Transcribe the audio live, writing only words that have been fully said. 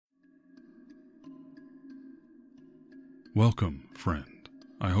Welcome, friend.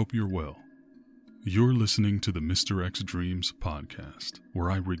 I hope you're well. You're listening to the Mr. X Dreams podcast,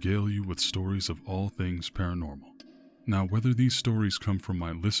 where I regale you with stories of all things paranormal. Now, whether these stories come from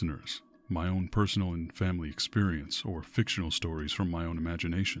my listeners, my own personal and family experience, or fictional stories from my own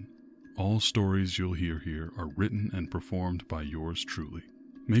imagination, all stories you'll hear here are written and performed by yours truly.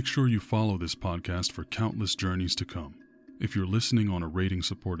 Make sure you follow this podcast for countless journeys to come. If you're listening on a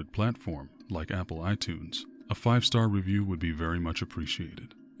rating-supported platform like Apple iTunes, a 5-star review would be very much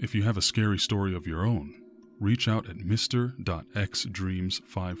appreciated. If you have a scary story of your own, reach out at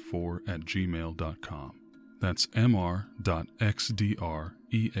mr.xdreams54@gmail.com. That's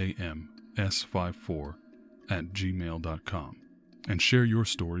mr.xdreams54@gmail.com. And share your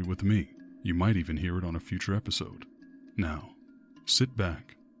story with me. You might even hear it on a future episode. Now, sit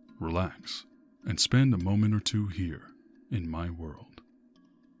back, relax, and spend a moment or two here in my world.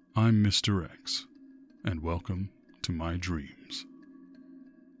 I'm Mr. X, and welcome to my dreams.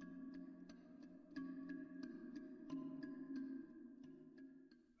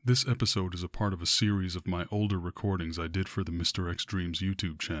 This episode is a part of a series of my older recordings I did for the Mr. X Dreams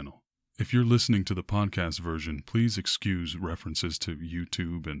YouTube channel. If you're listening to the podcast version, please excuse references to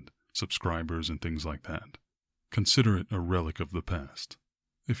YouTube and subscribers and things like that. Consider it a relic of the past.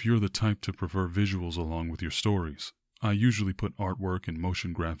 If you're the type to prefer visuals along with your stories, I usually put artwork and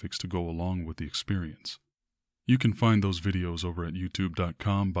motion graphics to go along with the experience. You can find those videos over at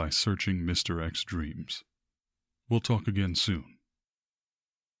youtube.com by searching Mr. X Dreams. We'll talk again soon.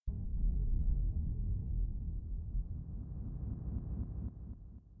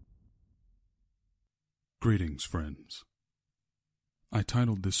 Greetings, friends. I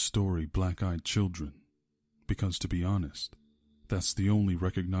titled this story Black-Eyed Children because, to be honest, that's the only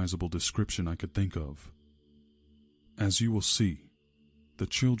recognizable description I could think of. As you will see, the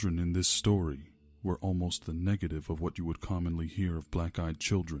children in this story were almost the negative of what you would commonly hear of black-eyed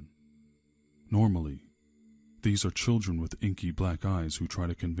children. Normally, these are children with inky black eyes who try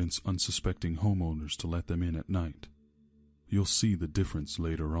to convince unsuspecting homeowners to let them in at night. You'll see the difference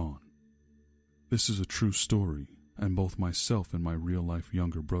later on. This is a true story, and both myself and my real-life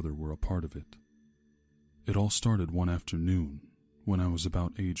younger brother were a part of it. It all started one afternoon when I was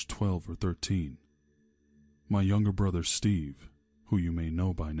about age 12 or 13. My younger brother Steve, who you may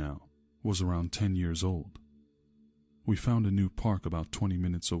know by now, was around 10 years old. We found a new park about 20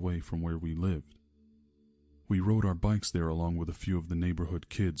 minutes away from where we lived. We rode our bikes there along with a few of the neighborhood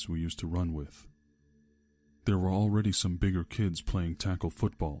kids we used to run with. There were already some bigger kids playing tackle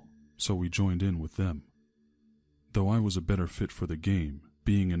football, so we joined in with them. Though I was a better fit for the game,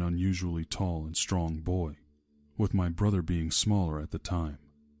 being an unusually tall and strong boy, with my brother being smaller at the time.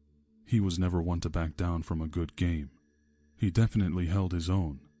 He was never one to back down from a good game. He definitely held his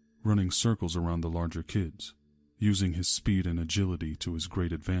own, running circles around the larger kids, using his speed and agility to his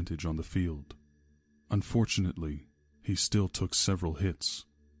great advantage on the field. Unfortunately, he still took several hits.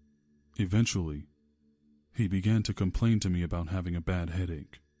 Eventually, he began to complain to me about having a bad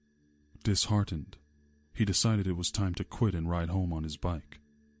headache. Disheartened, he decided it was time to quit and ride home on his bike.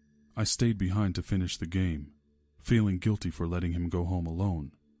 I stayed behind to finish the game, feeling guilty for letting him go home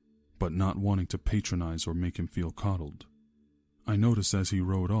alone, but not wanting to patronize or make him feel coddled. I noticed as he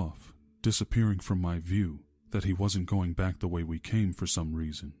rode off, disappearing from my view, that he wasn't going back the way we came for some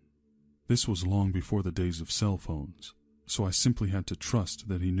reason. This was long before the days of cell phones, so I simply had to trust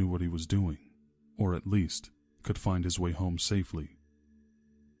that he knew what he was doing, or at least could find his way home safely.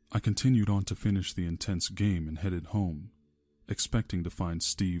 I continued on to finish the intense game and headed home, expecting to find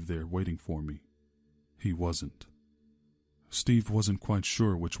Steve there waiting for me. He wasn't. Steve wasn't quite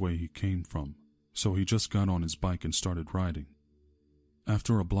sure which way he came from, so he just got on his bike and started riding.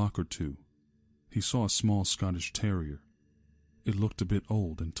 After a block or two, he saw a small Scottish terrier. It looked a bit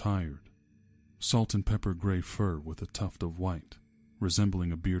old and tired. Salt and pepper gray fur with a tuft of white,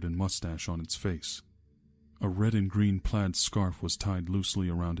 resembling a beard and mustache on its face. A red and green plaid scarf was tied loosely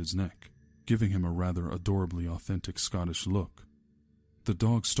around his neck, giving him a rather adorably authentic Scottish look. The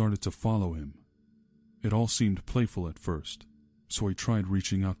dog started to follow him. It all seemed playful at first, so he tried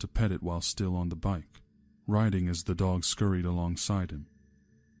reaching out to pet it while still on the bike, riding as the dog scurried alongside him.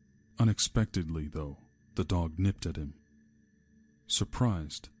 Unexpectedly, though, the dog nipped at him.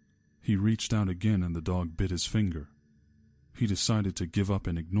 Surprised, he reached out again and the dog bit his finger. He decided to give up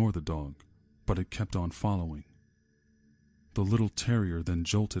and ignore the dog, but it kept on following. The little terrier then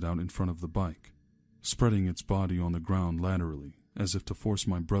jolted out in front of the bike, spreading its body on the ground laterally, as if to force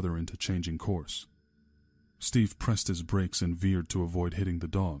my brother into changing course. Steve pressed his brakes and veered to avoid hitting the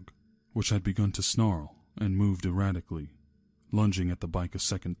dog, which had begun to snarl and moved erratically, lunging at the bike a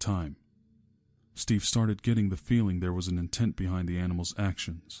second time. Steve started getting the feeling there was an intent behind the animal's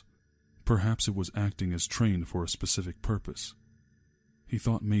actions. Perhaps it was acting as trained for a specific purpose. He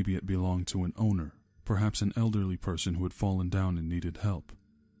thought maybe it belonged to an owner, perhaps an elderly person who had fallen down and needed help.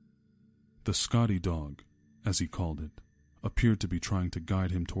 The Scotty dog, as he called it, appeared to be trying to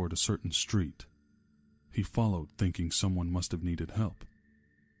guide him toward a certain street. He followed, thinking someone must have needed help.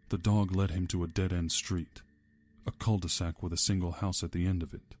 The dog led him to a dead-end street, a cul-de-sac with a single house at the end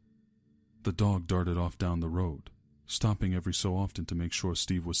of it. The dog darted off down the road, stopping every so often to make sure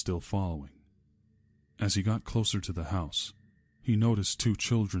Steve was still following. As he got closer to the house, he noticed two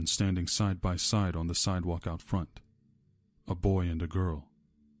children standing side by side on the sidewalk out front, a boy and a girl.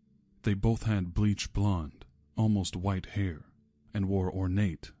 They both had bleach blonde, almost white hair, and wore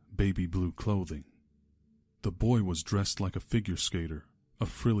ornate, baby blue clothing. The boy was dressed like a figure skater, a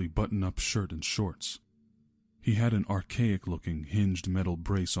frilly button-up shirt and shorts. He had an archaic-looking hinged metal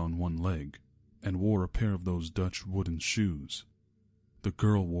brace on one leg, and wore a pair of those Dutch wooden shoes. The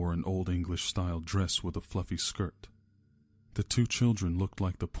girl wore an old English-style dress with a fluffy skirt. The two children looked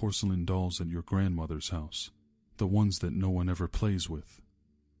like the porcelain dolls at your grandmother's house, the ones that no one ever plays with.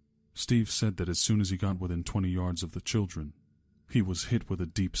 Steve said that as soon as he got within 20 yards of the children, he was hit with a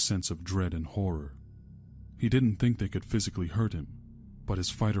deep sense of dread and horror. He didn't think they could physically hurt him, but his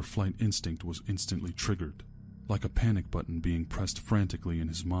fight-or-flight instinct was instantly triggered, like a panic button being pressed frantically in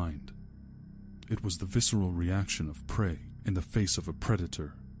his mind. It was the visceral reaction of prey in the face of a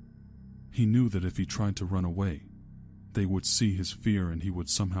predator. He knew that if he tried to run away, they would see his fear and he would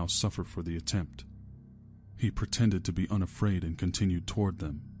somehow suffer for the attempt. He pretended to be unafraid and continued toward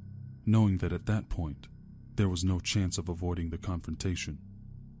them, knowing that at that point, there was no chance of avoiding the confrontation.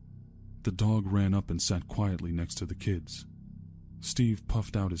 The dog ran up and sat quietly next to the kids. Steve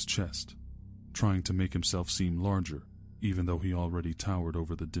puffed out his chest, trying to make himself seem larger, even though he already towered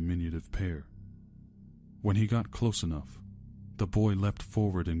over the diminutive pair. When he got close enough, the boy leapt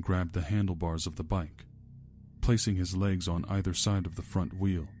forward and grabbed the handlebars of the bike, placing his legs on either side of the front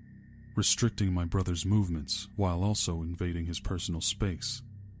wheel, restricting my brother's movements while also invading his personal space.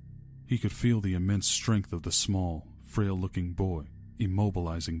 He could feel the immense strength of the small, frail-looking boy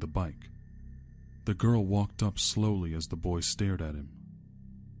immobilizing the bike. The girl walked up slowly as the boy stared at him.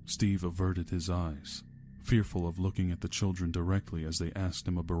 Steve averted his eyes, fearful of looking at the children directly as they asked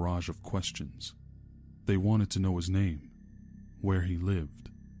him a barrage of questions. They wanted to know his name, where he lived.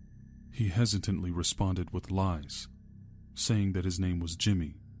 He hesitantly responded with lies, saying that his name was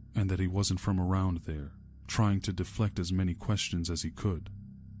Jimmy and that he wasn't from around there, trying to deflect as many questions as he could.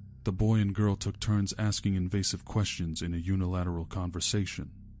 The boy and girl took turns asking invasive questions in a unilateral conversation.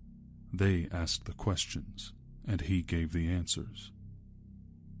 They asked the questions, and he gave the answers.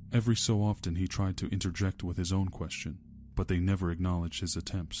 Every so often he tried to interject with his own question, but they never acknowledged his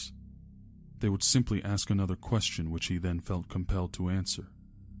attempts. They would simply ask another question which he then felt compelled to answer.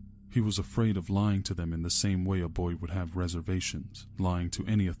 He was afraid of lying to them in the same way a boy would have reservations, lying to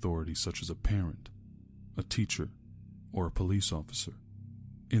any authority such as a parent, a teacher, or a police officer.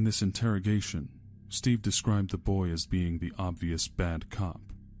 In this interrogation, Steve described the boy as being the obvious bad cop,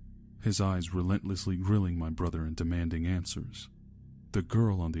 his eyes relentlessly grilling my brother and demanding answers. The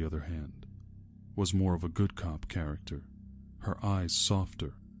girl, on the other hand, was more of a good cop character, her eyes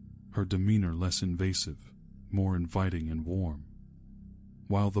softer, her demeanor less invasive, more inviting and warm.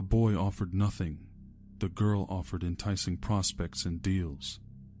 While the boy offered nothing, the girl offered enticing prospects and deals,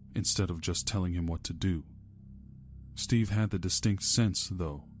 instead of just telling him what to do. Steve had the distinct sense,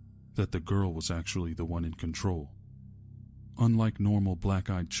 though, that the girl was actually the one in control. Unlike normal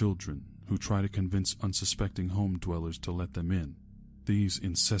black-eyed children who try to convince unsuspecting home dwellers to let them in, these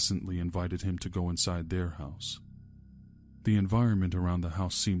incessantly invited him to go inside their house. The environment around the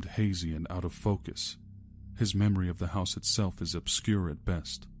house seemed hazy and out of focus. His memory of the house itself is obscure at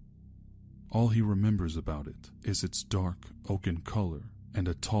best. All he remembers about it is its dark, oaken color and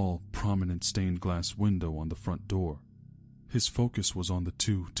a tall, prominent stained glass window on the front door. His focus was on the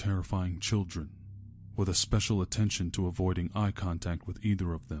two terrifying children, with a special attention to avoiding eye contact with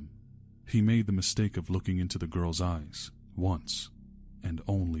either of them. He made the mistake of looking into the girl's eyes, once, and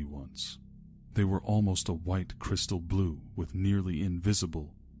only once. They were almost a white crystal blue with nearly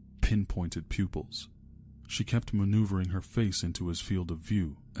invisible, pinpointed pupils. She kept maneuvering her face into his field of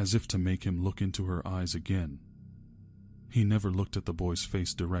view, as if to make him look into her eyes again. He never looked at the boy's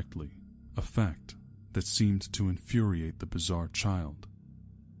face directly, a fact that seemed to infuriate the bizarre child.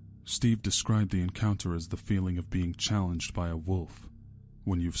 Steve described the encounter as the feeling of being challenged by a wolf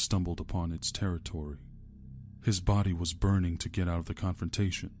when you've stumbled upon its territory. His body was burning to get out of the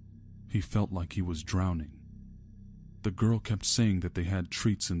confrontation. He felt like he was drowning. The girl kept saying that they had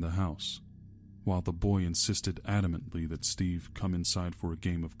treats in the house. while the boy insisted adamantly that Steve come inside for a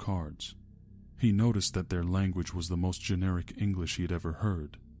game of cards. He noticed that their language was the most generic English he had ever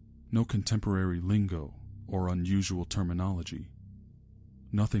heard. No contemporary lingo or unusual terminology.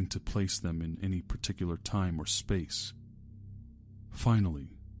 Nothing to place them in any particular time or space.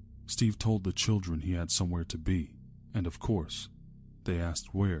 Finally, Steve told the children he had somewhere to be, and of course, they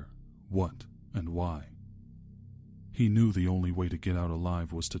asked where, what, and why. He knew the only way to get out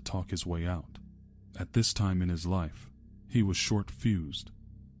alive was to talk his way out. At this time in his life, he was short-fused,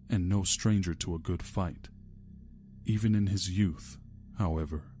 and no stranger to a good fight. Even in his youth,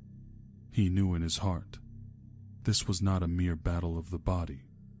 however, he knew in his heart, this was not a mere battle of the body,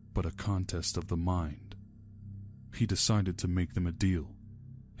 but a contest of the mind. He decided to make them a deal.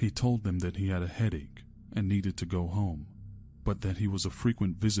 He told them that he had a headache and needed to go home, but that he was a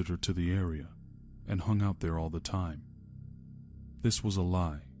frequent visitor to the area and hung out there all the time. This was a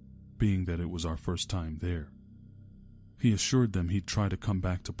lie, being that it was our first time there. He assured them he'd try to come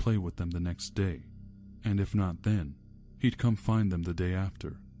back to play with them the next day, and if not then, he'd come find them the day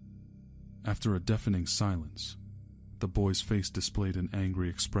after. After a deafening silence, the boy's face displayed an angry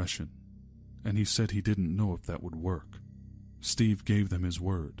expression, and he said he didn't know if that would work. Steve gave them his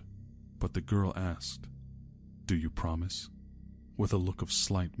word, but the girl asked, "Do you promise?" with a look of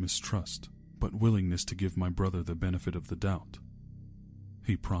slight mistrust, but willingness to give my brother the benefit of the doubt.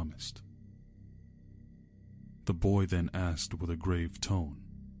 He promised. The boy then asked with a grave tone,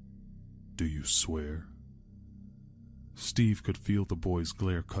 "Do you swear?" Steve could feel the boy's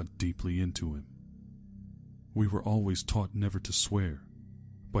glare cut deeply into him. We were always taught never to swear,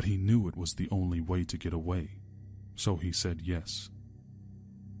 but he knew it was the only way to get away, so he said yes.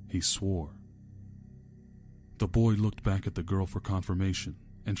 He swore. The boy looked back at the girl for confirmation,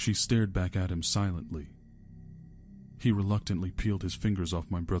 and she stared back at him silently. He reluctantly peeled his fingers off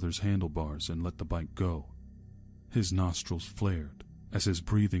my brother's handlebars and let the bike go. His nostrils flared as his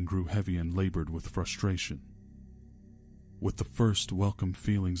breathing grew heavy and labored with frustration. With the first welcome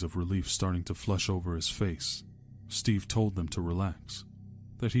feelings of relief starting to flush over his face, Steve told them to relax,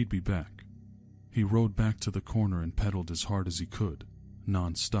 that he'd be back. He rode back to the corner and pedaled as hard as he could,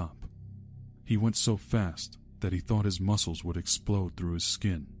 non-stop. He went so fast that he thought his muscles would explode through his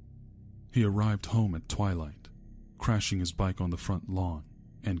skin. He arrived home at twilight, crashing his bike on the front lawn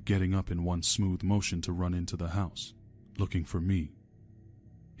and getting up in one smooth motion to run into the house, looking for me.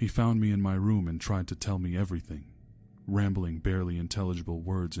 He found me in my room and tried to tell me everything, rambling barely intelligible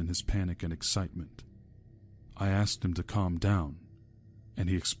words in his panic and excitement. I asked him to calm down, and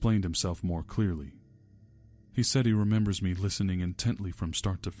he explained himself more clearly. He said he remembers me listening intently from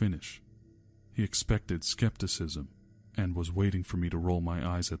start to finish. He expected skepticism and was waiting for me to roll my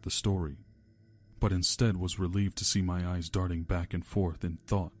eyes at the story, but instead was relieved to see my eyes darting back and forth in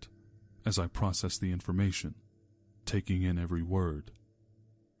thought as I processed the information, taking in every word.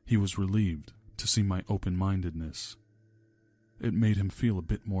 He was relieved to see my open-mindedness. It made him feel a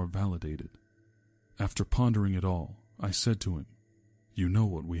bit more validated. After pondering it all, I said to him, "You know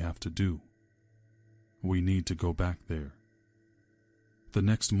what we have to do. We need to go back there." The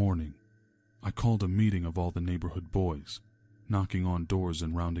next morning, I called a meeting of all the neighborhood boys, knocking on doors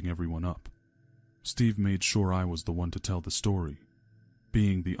and rounding everyone up. Steve made sure I was the one to tell the story,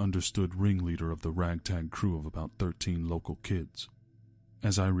 being the understood ringleader of the ragtag crew of about 13 local kids.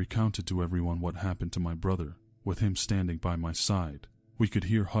 As I recounted to everyone what happened to my brother, with him standing by my side, we could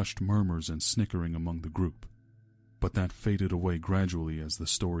hear hushed murmurs and snickering among the group, but that faded away gradually as the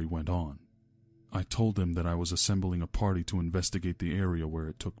story went on. I told them that I was assembling a party to investigate the area where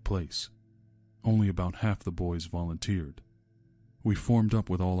it took place. Only about half the boys volunteered. We formed up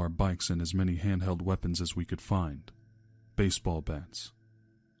with all our bikes and as many handheld weapons as we could find. Baseball bats,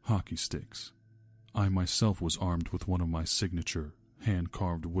 hockey sticks. I myself was armed with one of my signature,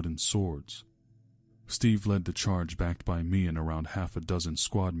 hand-carved wooden swords. Steve led the charge backed by me and around half a dozen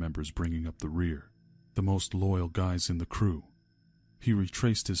squad members bringing up the rear, the most loyal guys in the crew. He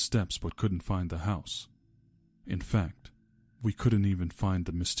retraced his steps but couldn't find the house. In fact, we couldn't even find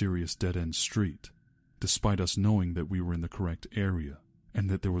the mysterious dead-end street, despite us knowing that we were in the correct area and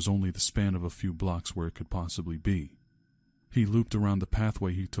that there was only the span of a few blocks where it could possibly be. He looped around the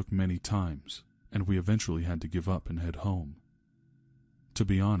pathway he took many times, and we eventually had to give up and head home. To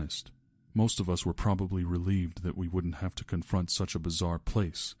be honest, most of us were probably relieved that we wouldn't have to confront such a bizarre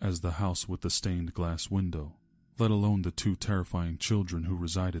place as the house with the stained glass window, let alone the 2 terrifying children who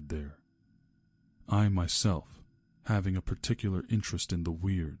resided there. I myself, having a particular interest in the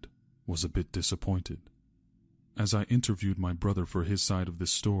weird, was a bit disappointed. As I interviewed my brother for his side of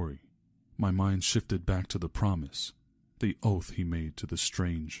this story, my mind shifted back to the promise, the oath he made to the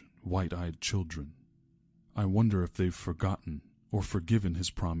strange, white-eyed children. I wonder if they've forgotten or forgiven his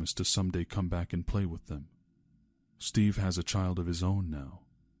promise to someday come back and play with them. Steve has a child of his own now.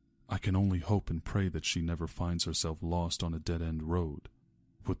 I can only hope and pray that she never finds herself lost on a dead-end road,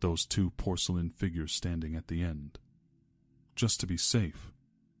 with those two porcelain figures standing at the end. Just to be safe,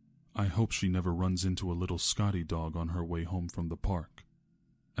 I hope she never runs into a little Scotty dog on her way home from the park,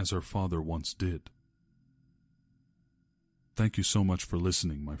 as her father once did. Thank you so much for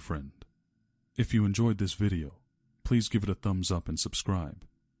listening, my friend. If you enjoyed this video, please give it a thumbs up and subscribe,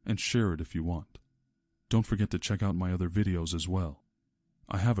 and share it if you want. Don't forget to check out my other videos as well.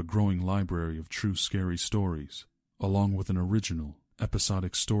 I have a growing library of true scary stories, along with an original,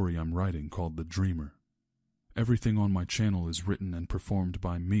 episodic story I'm writing called The Dreamer. Everything on my channel is written and performed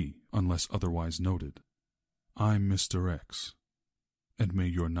by me, unless otherwise noted. I'm Mr. X, and may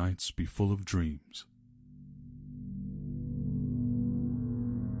your nights be full of dreams.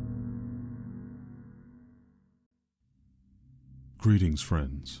 Greetings,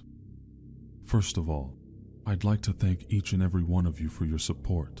 friends. First of all, I'd like to thank each and every one of you for your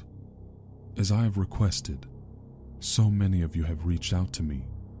support. As I have requested, so many of you have reached out to me,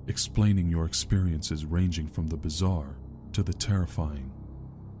 explaining your experiences ranging from the bizarre to the terrifying.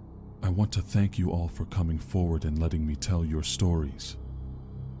 I want to thank you all for coming forward and letting me tell your stories.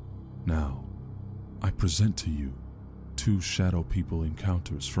 Now, I present to you 2 shadow people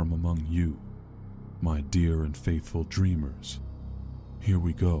encounters from among you, my dear and faithful dreamers. Here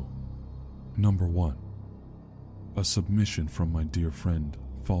we go. Number 1. A submission from my dear friend,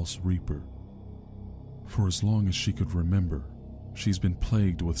 False Reaper. For as long as she could remember, she's been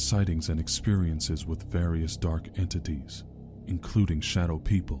plagued with sightings and experiences with various dark entities, including shadow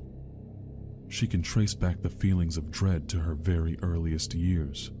people. She can trace back the feelings of dread to her very earliest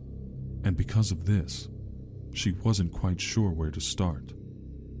years, and because of this, she wasn't quite sure where to start.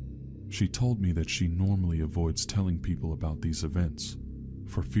 She told me that she normally avoids telling people about these events,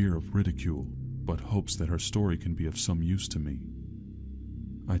 for fear of ridicule, but hopes that her story can be of some use to me.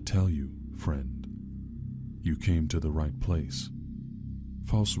 I tell you, friend, you came to the right place.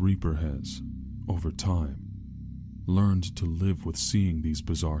 False Reaper has, over time, learned to live with seeing these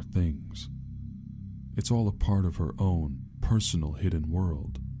bizarre things. It's all a part of her own personal hidden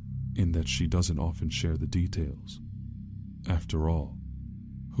world, in that she doesn't often share the details. After all,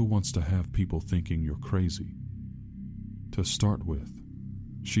 who wants to have people thinking you're crazy? To start with,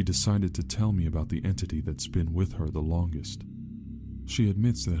 she decided to tell me about the entity that's been with her the longest. She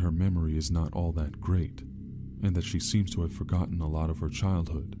admits that her memory is not all that great, and that she seems to have forgotten a lot of her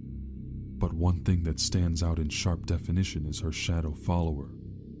childhood. But one thing that stands out in sharp definition is her shadow follower.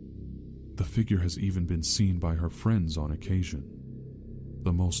 The figure has even been seen by her friends on occasion.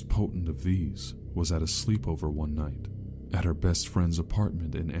 The most potent of these was at a sleepover one night at her best friend's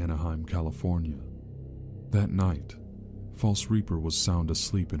apartment in Anaheim, California. That night, False Reaper was sound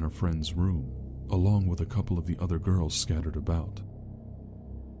asleep in her friend's room, along with a couple of the other girls scattered about.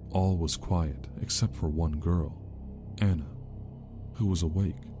 All was quiet except for one girl, Anna, who was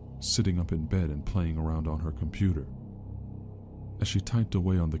awake, sitting up in bed and playing around on her computer. As she typed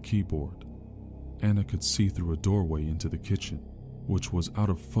away on the keyboard, Anna could see through a doorway into the kitchen, which was out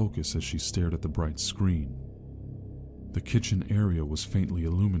of focus as she stared at the bright screen. The kitchen area was faintly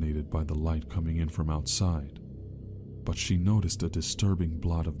illuminated by the light coming in from outside, but she noticed a disturbing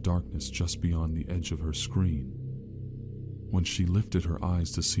blot of darkness just beyond the edge of her screen. When she lifted her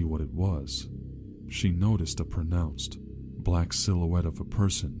eyes to see what it was, she noticed a pronounced, black silhouette of a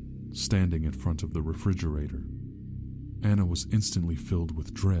person standing in front of the refrigerator. Anna was instantly filled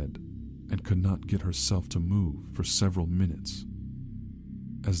with dread and could not get herself to move for several minutes,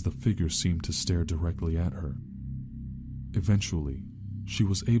 as the figure seemed to stare directly at her. Eventually, she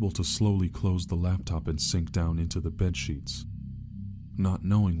was able to slowly close the laptop and sink down into the bedsheets. Not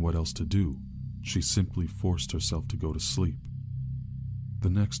knowing what else to do, she simply forced herself to go to sleep. The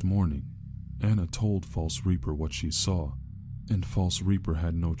next morning, Anna told False Reaper what she saw, and False Reaper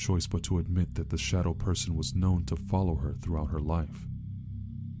had no choice but to admit that the shadow person was known to follow her throughout her life.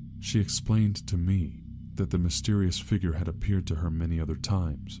 She explained to me that the mysterious figure had appeared to her many other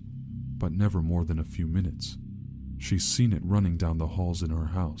times, but never more than a few minutes. She's seen it running down the halls in her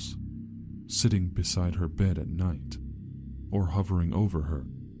house, sitting beside her bed at night, or hovering over her,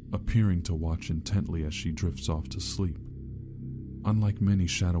 appearing to watch intently as she drifts off to sleep. Unlike many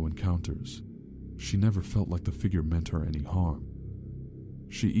shadow encounters, she never felt like the figure meant her any harm.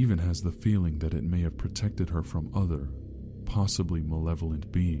 She even has the feeling that it may have protected her from other, possibly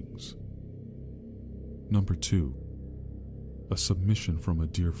malevolent beings. Number 2. A submission from a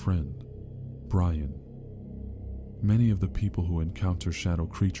dear friend, Brian. Many of the people who encounter shadow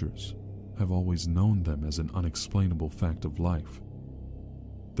creatures have always known them as an unexplainable fact of life.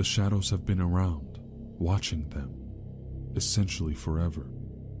 The shadows have been around, watching them, essentially forever.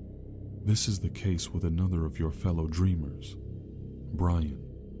 This is the case with another of your fellow dreamers, Brian.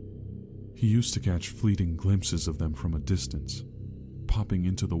 He used to catch fleeting glimpses of them from a distance, popping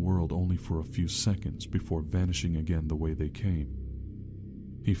into the world only for a few seconds before vanishing again the way they came.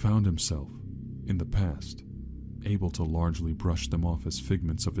 He found himself, in the past, able to largely brush them off as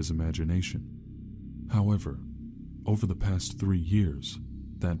figments of his imagination. However, over the past 3 years,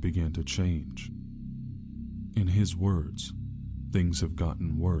 that began to change. In his words, things have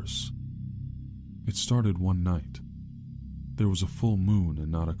gotten worse. It started one night. There was a full moon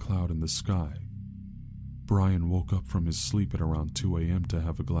and not a cloud in the sky. Brian woke up from his sleep at around 2 a.m. to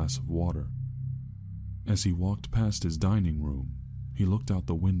have a glass of water. As he walked past his dining room, he looked out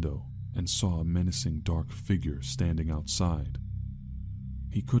the window and saw a menacing dark figure standing outside.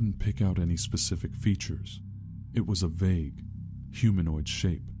 He couldn't pick out any specific features. It was a vague, humanoid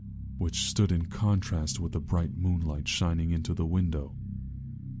shape, which stood in contrast with the bright moonlight shining into the window.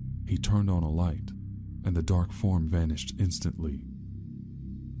 He turned on a light, and the dark form vanished instantly.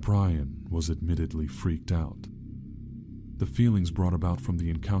 Brian was admittedly freaked out. The feelings brought about from the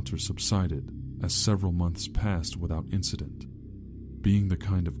encounter subsided as several months passed without incident. Being the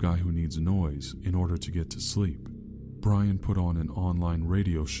kind of guy who needs noise in order to get to sleep, Brian put on an online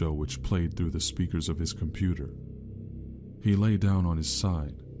radio show which played through the speakers of his computer. He lay down on his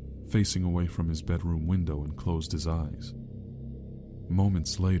side, facing away from his bedroom window, and closed his eyes.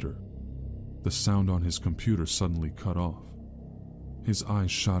 Moments later, the sound on his computer suddenly cut off. His eyes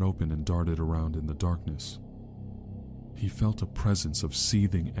shot open and darted around in the darkness. He felt a presence of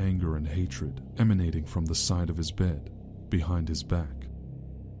seething anger and hatred emanating from the side of his bed, behind his back.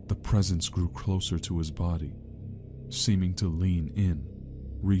 The presence grew closer to his body, seeming to lean in,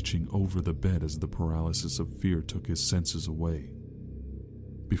 reaching over the bed as the paralysis of fear took his senses away.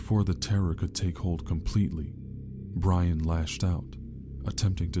 Before the terror could take hold completely, Brian lashed out,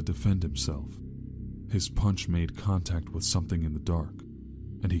 attempting to defend himself. His punch made contact with something in the dark,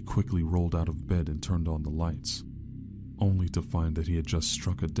 and he quickly rolled out of bed and turned on the lights, only to find that he had just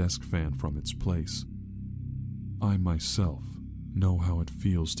struck a desk fan from its place. I myself know how it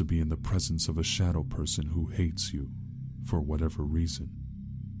feels to be in the presence of a shadow person who hates you, for whatever reason.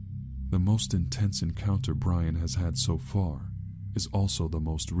 The most intense encounter Brian has had so far is also the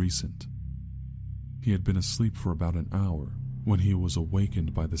most recent. He had been asleep for about an hour when he was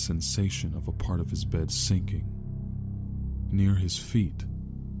awakened by the sensation of a part of his bed sinking. Near his feet,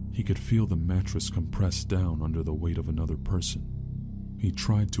 he could feel the mattress compressed down under the weight of another person. He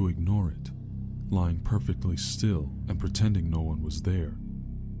tried to ignore it, lying perfectly still and pretending no one was there.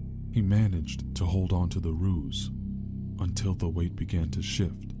 He managed to hold on to the ruse until the weight began to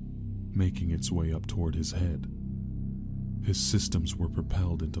shift, making its way up toward his head. His systems were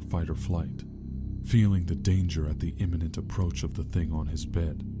propelled into fight or flight. Feeling the danger at the imminent approach of the thing on his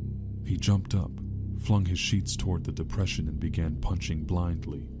bed, he jumped up, flung his sheets toward the depression, and began punching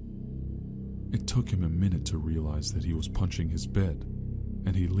blindly. It took him a minute to realize that he was punching his bed,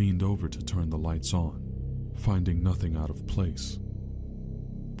 and he leaned over to turn the lights on, finding nothing out of place.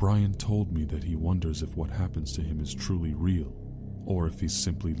 Brian told me that he wonders if what happens to him is truly real, or if he's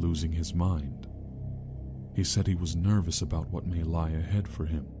simply losing his mind. He said he was nervous about what may lie ahead for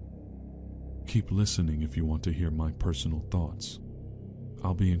him. Keep listening if you want to hear my personal thoughts.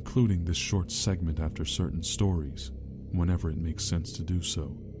 I'll be including this short segment after certain stories, whenever it makes sense to do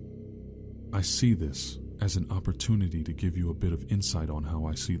so. I see this as an opportunity to give you a bit of insight on how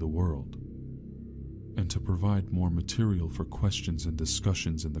I see the world, and to provide more material for questions and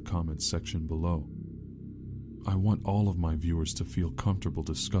discussions in the comments section below. I want all of my viewers to feel comfortable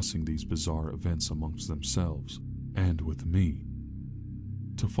discussing these bizarre events amongst themselves and with me.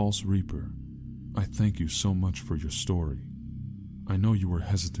 To False Reaper, I thank you so much for your story. I know you were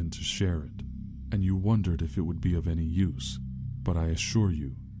hesitant to share it, and you wondered if it would be of any use, but I assure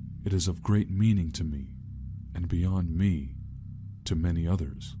you, it is of great meaning to me, and beyond me, to many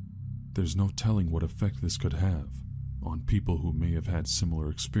others. There's no telling what effect this could have on people who may have had similar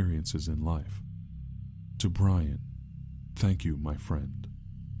experiences in life. To Brian, thank you, my friend.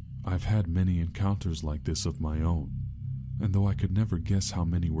 I've had many encounters like this of my own, and though I could never guess how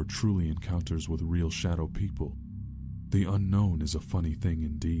many were truly encounters with real shadow people, the unknown is a funny thing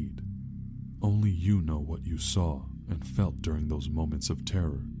indeed. Only you know what you saw and felt during those moments of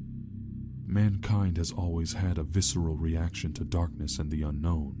terror. Mankind has always had a visceral reaction to darkness and the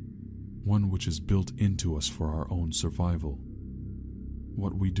unknown, one which is built into us for our own survival.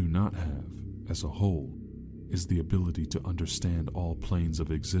 What we do not have, as a whole, is the ability to understand all planes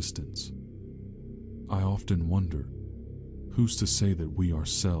of existence. I often wonder, who's to say that we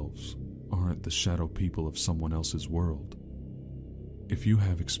ourselves aren't the shadow people of someone else's world? If you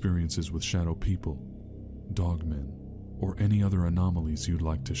have experiences with shadow people, dogmen, or any other anomalies you'd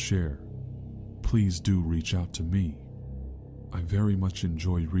like to share, please do reach out to me. I very much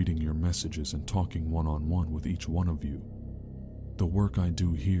enjoy reading your messages and talking one-on-one with each one of you. The work I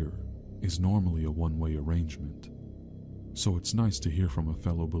do here is normally a one-way arrangement, so it's nice to hear from a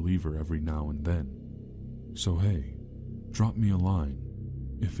fellow believer every now and then. So hey, drop me a line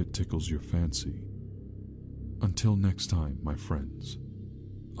if it tickles your fancy. Until next time, my friends,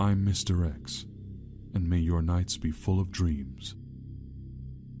 I'm Mr. X, and may your nights be full of dreams.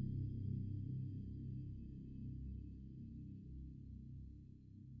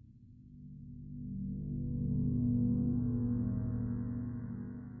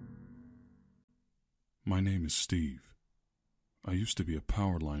 My name is Steve. I used to be a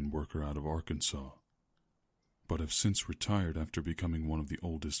power line worker out of Arkansas, but have since retired after becoming one of the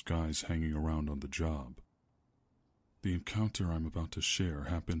oldest guys hanging around on the job. The encounter I'm about to share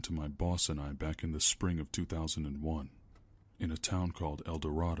happened to my boss and I back in the spring of 2001, in a town called El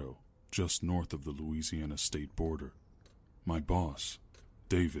Dorado, just north of the Louisiana state border. My boss,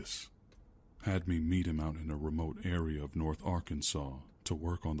 Davis, had me meet him out in a remote area of North Arkansas to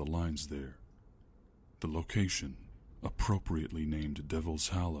work on the lines there. The location, appropriately named Devil's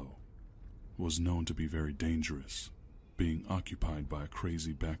Hollow, was known to be very dangerous, being occupied by a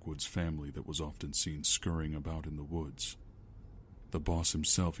crazy backwoods family that was often seen scurrying about in the woods. The boss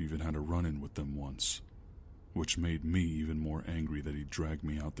himself even had a run-in with them once, which made me even more angry that he dragged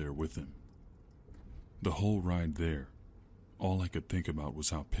me out there with him. The whole ride there, all I could think about was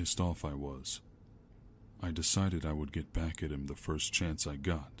how pissed off I was. I decided I would get back at him the first chance I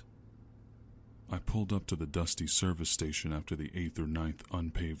got. I pulled up to the dusty service station after the 8th or 9th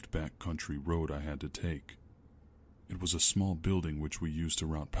unpaved backcountry road I had to take. It was a small building which we used to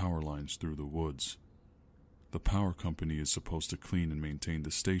route power lines through the woods. The power company is supposed to clean and maintain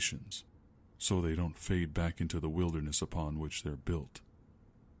the stations, so they don't fade back into the wilderness upon which they're built.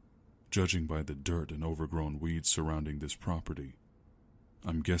 Judging by the dirt and overgrown weeds surrounding this property,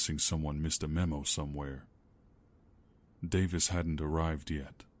 I'm guessing someone missed a memo somewhere. Davis hadn't arrived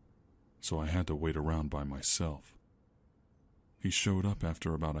yet, so I had to wait around by myself. He showed up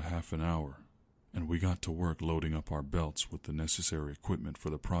after about a half an hour, and we got to work loading up our belts with the necessary equipment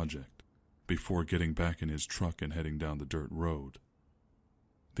for the project, before getting back in his truck and heading down the dirt road.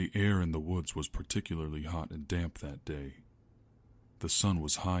 The air in the woods was particularly hot and damp that day. The sun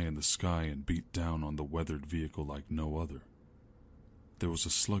was high in the sky and beat down on the weathered vehicle like no other. There was a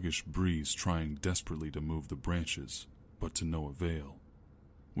sluggish breeze trying desperately to move the branches, but to no avail.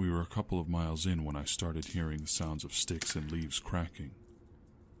 We were a couple of miles in when I started hearing the sounds of sticks and leaves cracking.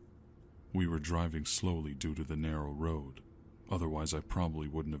 We were driving slowly due to the narrow road, otherwise I probably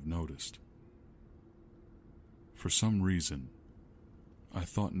wouldn't have noticed. For some reason, I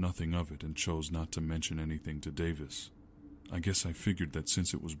thought nothing of it and chose not to mention anything to Davis. I guess I figured that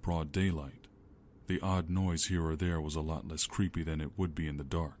since it was broad daylight, the odd noise here or there was a lot less creepy than it would be in the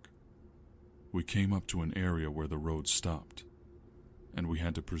dark. We came up to an area where the road stopped, and we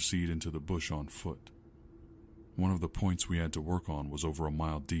had to proceed into the bush on foot. One of the points we had to work on was over a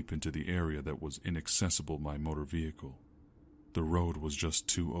mile deep into the area that was inaccessible by motor vehicle. The road was just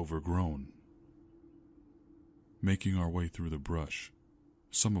too overgrown. Making our way through the brush,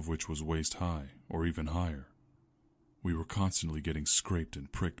 some of which was waist high or even higher, we were constantly getting scraped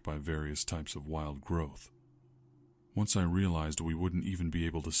and pricked by various types of wild growth. Once I realized we wouldn't even be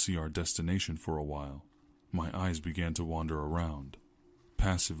able to see our destination for a while, my eyes began to wander around,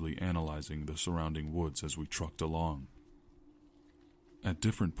 passively analyzing the surrounding woods as we trucked along. At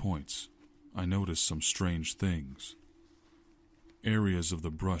different points, I noticed some strange things. Areas of the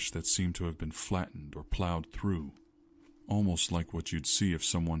brush that seemed to have been flattened or plowed through, almost like what you'd see if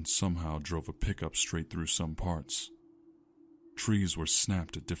someone somehow drove a pickup straight through some parts. Trees were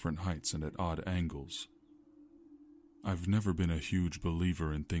snapped at different heights and at odd angles. I've never been a huge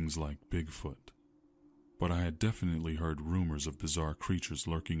believer in things like Bigfoot, but I had definitely heard rumors of bizarre creatures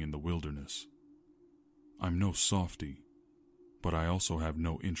lurking in the wilderness. I'm no softy, but I also have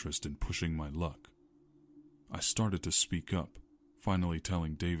no interest in pushing my luck. I started to speak up, finally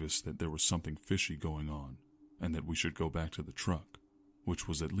telling Davis that there was something fishy going on, and that we should go back to the truck, which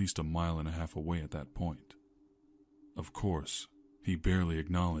was at least 1.5 miles away at that point. Of course, he barely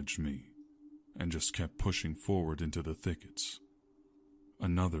acknowledged me, and just kept pushing forward into the thickets.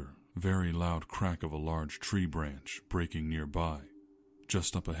 Another, very loud crack of a large tree branch breaking nearby,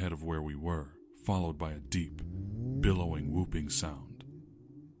 just up ahead of where we were, followed by a deep, billowing whooping sound.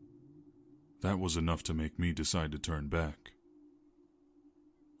 That was enough to make me decide to turn back.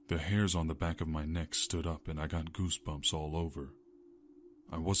 The hairs on the back of my neck stood up and I got goosebumps all over.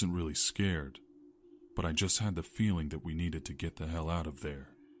 I wasn't really scared, but I just had the feeling that we needed to get the hell out of there.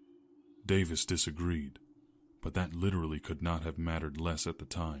 Davis disagreed, but that literally could not have mattered less at the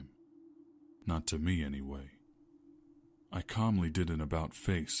time. Not to me, anyway. I calmly did an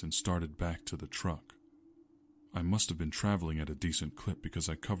about-face and started back to the truck. I must have been traveling at a decent clip because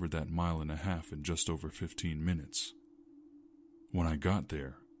I covered that 1.5 miles in just over 15 minutes. When I got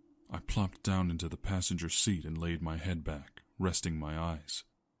there, I plopped down into the passenger seat and laid my head back, resting my eyes.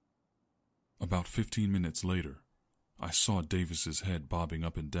 About 15 minutes later, I saw Davis's head bobbing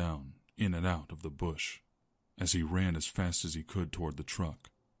up and down, in and out of the bush, as he ran as fast as he could toward the truck.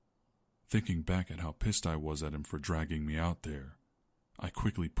 Thinking back at how pissed I was at him for dragging me out there, I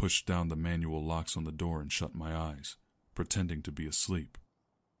quickly pushed down the manual locks on the door and shut my eyes, pretending to be asleep.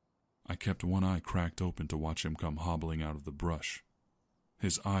 I kept one eye cracked open to watch him come hobbling out of the brush.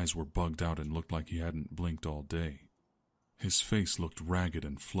 His eyes were bugged out and looked like he hadn't blinked all day. His face looked ragged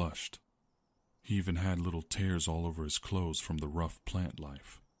and flushed. He even had little tears all over his clothes from the rough plant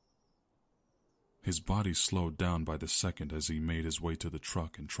life. His body slowed down by the second as he made his way to the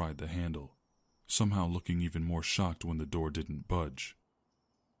truck and tried the handle, somehow looking even more shocked when the door didn't budge.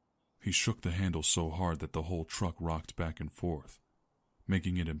 He shook the handle so hard that the whole truck rocked back and forth,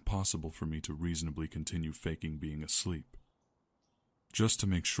 making it impossible for me to reasonably continue faking being asleep. Just to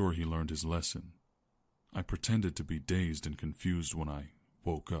make sure he learned his lesson, I pretended to be dazed and confused when I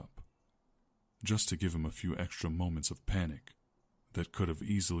woke up, just to give him a few extra moments of panic that could have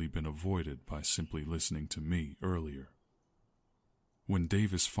easily been avoided by simply listening to me earlier. When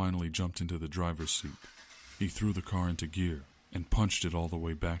Davis finally jumped into the driver's seat, he threw the car into gear and punched it all the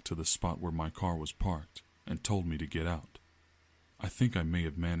way back to the spot where my car was parked and told me to get out. I think I may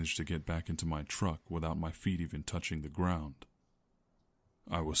have managed to get back into my truck without my feet even touching the ground.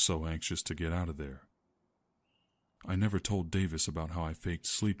 I was so anxious to get out of there. I never told Davis about how I faked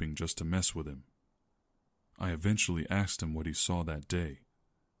sleeping just to mess with him. I eventually asked him what he saw that day,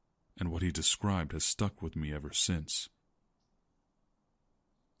 and what he described has stuck with me ever since.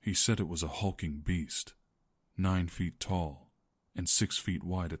 He said it was a hulking beast, 9 feet tall, and 6 feet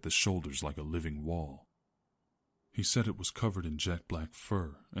wide at the shoulders like a living wall. He said it was covered in jet black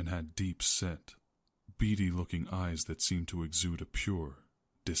fur and had deep-set, beady-looking eyes that seemed to exude a pure,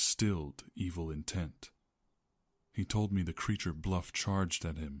 distilled evil intent. He told me the creature bluff charged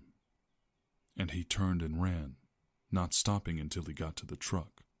at him, and he turned and ran, not stopping until he got to the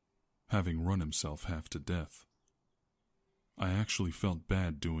truck, having run himself half to death. I actually felt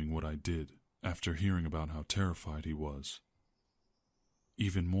bad doing what I did after hearing about how terrified he was.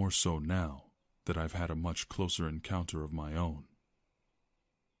 Even more so now that I've had a much closer encounter of my own.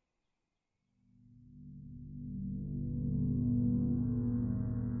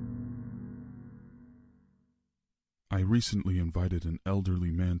 I recently invited an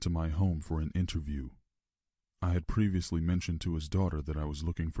elderly man to my home for an interview. I had previously mentioned to his daughter that I was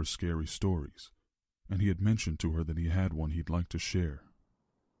looking for scary stories, and he had mentioned to her that he had one he'd like to share.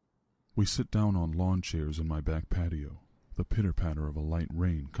 We sit down on lawn chairs in my back patio. The pitter-patter of a light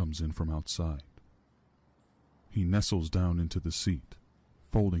rain comes in from outside. He nestles down into the seat,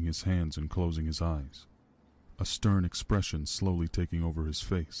 folding his hands and closing his eyes, a stern expression slowly taking over his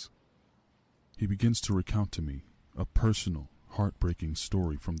face. He begins to recount to me a personal, heartbreaking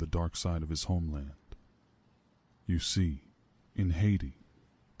story from the dark side of his homeland. You see, in Haiti,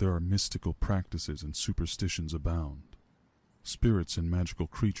 there are mystical practices and superstitions abound. Spirits and magical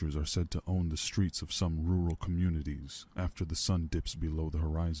creatures are said to own the streets of some rural communities after the sun dips below the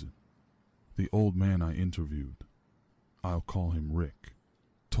horizon. The old man I interviewed, I'll call him Rick,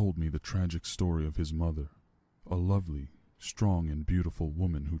 told me the tragic story of his mother, a lovely, strong and beautiful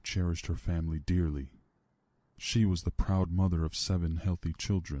woman who cherished her family dearly. She was the proud mother of 7 healthy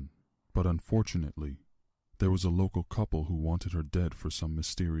children, but unfortunately, there was a local couple who wanted her dead for some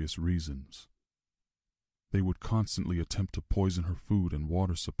mysterious reasons. They would constantly attempt to poison her food and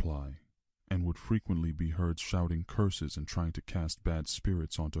water supply, and would frequently be heard shouting curses and trying to cast bad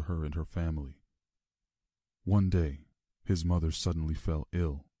spirits onto her and her family. One day, his mother suddenly fell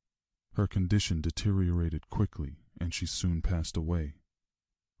ill. Her condition deteriorated quickly, and she soon passed away.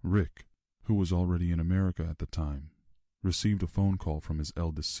 Rick, who was already in America at the time, received a phone call from his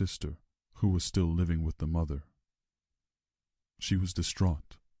eldest sister, who was still living with the mother. She was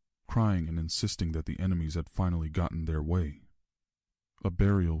distraught, crying and insisting that the enemies had finally gotten their way. A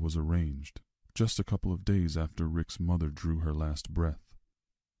burial was arranged, just a couple of days after Rick's mother drew her last breath.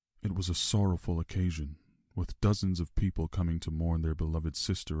 It was a sorrowful occasion, with dozens of people coming to mourn their beloved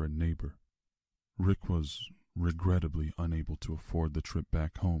sister and neighbor. Rick was regrettably unable to afford the trip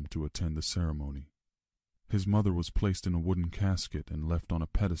back home to attend the ceremony. His mother was placed in a wooden casket and left on a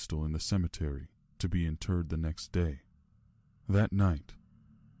pedestal in the cemetery to be interred the next day. That night,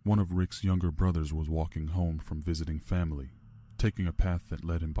 one of Rick's younger brothers was walking home from visiting family, taking a path that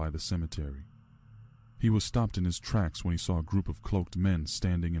led him by the cemetery. He was stopped in his tracks when he saw a group of cloaked men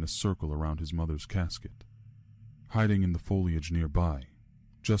standing in a circle around his mother's casket. Hiding in the foliage nearby,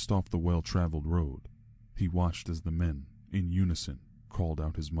 just off the well-traveled road, he watched as the men, in unison, called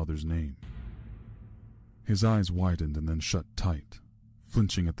out his mother's name. His eyes widened and then shut tight,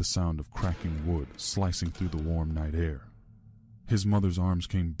 flinching at the sound of cracking wood slicing through the warm night air. His mother's arms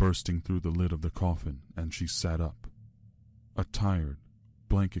came bursting through the lid of the coffin, and she sat up. A tired,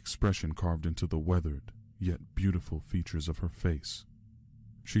 blank expression carved into the weathered, yet beautiful features of her face.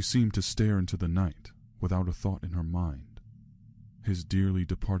 She seemed to stare into the night, without a thought in her mind. His dearly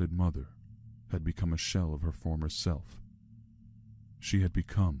departed mother had become a shell of her former self. She had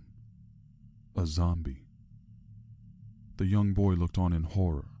become a zombie. The young boy looked on in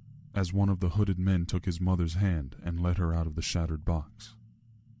horror as one of the hooded men took his mother's hand and led her out of the shattered box.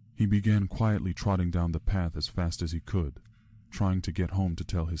 He began quietly trotting down the path as fast as he could, trying to get home to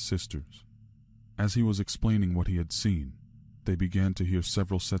tell his sisters. As he was explaining what he had seen, they began to hear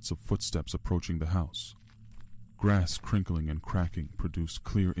several sets of footsteps approaching the house. Grass crinkling and cracking produced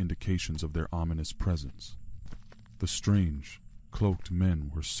clear indications of their ominous presence. The strange, cloaked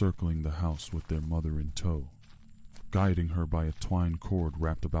men were circling the house with their mother in tow, guiding her by a twine cord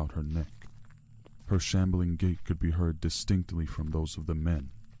wrapped about her neck. Her shambling gait could be heard distinctly from those of the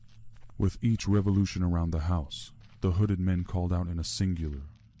men. With each revolution around the house, the hooded men called out in a singular,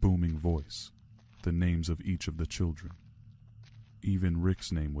 booming voice the names of each of the children. Even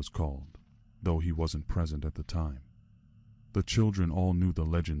Rick's name was called, though he wasn't present at the time. The children all knew the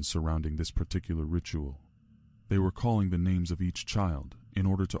legends surrounding this particular ritual. They were calling the names of each child in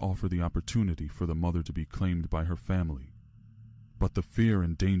order to offer the opportunity for the mother to be claimed by her family. But the fear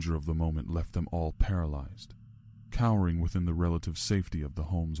and danger of the moment left them all paralyzed, cowering within the relative safety of the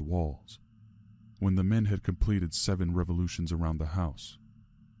home's walls. When the men had completed 7 revolutions around the house,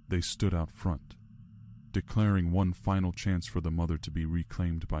 they stood out front, declaring one final chance for the mother to be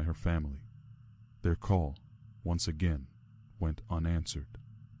reclaimed by her family. Their call, once again, went unanswered.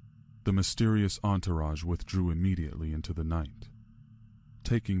 The mysterious entourage withdrew immediately into the night,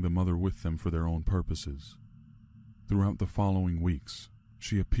 taking the mother with them for their own purposes. Throughout the following weeks,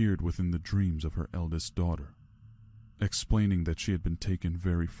 she appeared within the dreams of her eldest daughter, explaining that she had been taken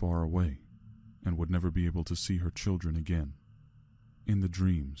very far away and would never be able to see her children again. In the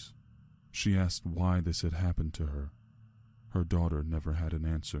dreams, she asked why this had happened to her. Her daughter never had an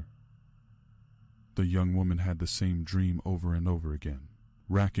answer. The young woman had the same dream over and over again,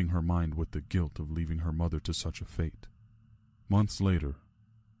 racking her mind with the guilt of leaving her mother to such a fate. Months later,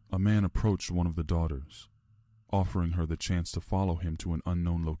 a man approached one of the daughters, offering her the chance to follow him to an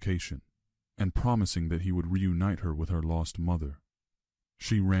unknown location, and promising that he would reunite her with her lost mother.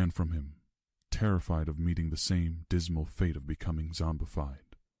 She ran from him, terrified of meeting the same dismal fate of becoming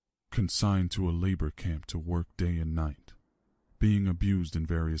zombified, consigned to a labor camp to work day and night, being abused in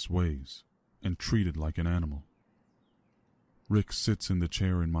various ways, and treated like an animal. Rick sits in the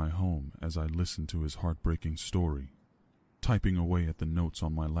chair in my home as I listen to his heartbreaking story, typing away at the notes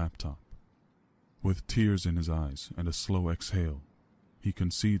on my laptop. With tears in his eyes and a slow exhale, he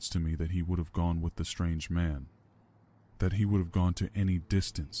concedes to me that he would have gone with the strange man, that he would have gone to any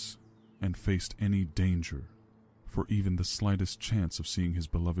distance and faced any danger for even the slightest chance of seeing his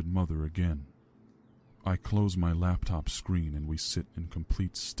beloved mother again. I close my laptop screen and we sit in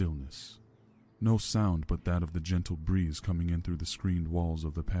complete stillness. No sound but that of the gentle breeze coming in through the screened walls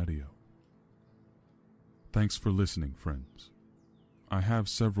of the patio. Thanks for listening, friends. I have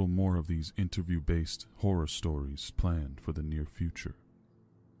several more of these interview-based horror stories planned for the near future.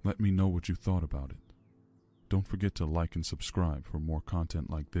 Let me know what you thought about it. Don't forget to like and subscribe for more content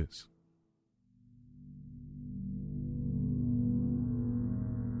like this.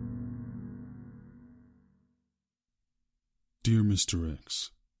 Dear Mr.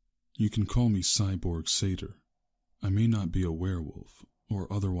 X, you can call me Cyborg Satyr. I may not be a werewolf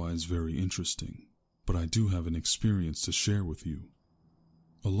or otherwise very interesting, but I do have an experience to share with you.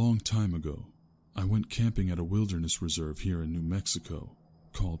 A long time ago, I went camping at a wilderness reserve here in New Mexico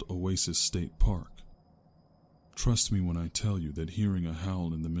called Oasis State Park. Trust me when I tell you that hearing a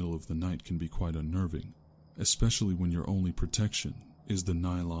howl in the middle of the night can be quite unnerving, especially when your only protection is the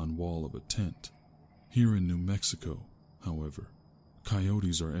nylon wall of a tent. Here in New Mexico, however,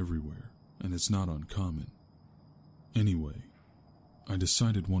 Coyotes are everywhere, and it's not uncommon. Anyway, I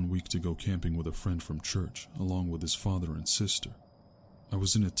decided one week to go camping with a friend from church, along with his father and sister. I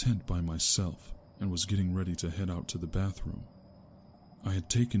was in a tent by myself and was getting ready to head out to the bathroom. I had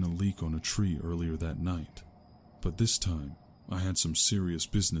taken a leak on a tree earlier that night, but this time I had some serious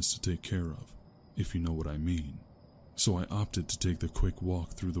business to take care of, if you know what I mean. So I opted to take the quick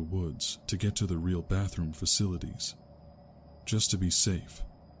walk through the woods to get to the real bathroom facilities. Just to be safe,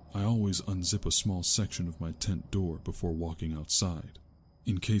 I always unzip a small section of my tent door before walking outside,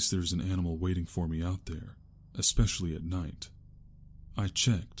 in case there's an animal waiting for me out there, especially at night. I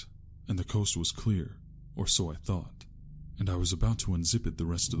checked, and the coast was clear, or so I thought, and I was about to unzip it the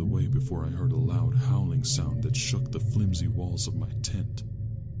rest of the way before I heard a loud howling sound that shook the flimsy walls of my tent.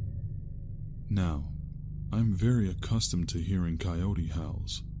 Now, I'm very accustomed to hearing coyote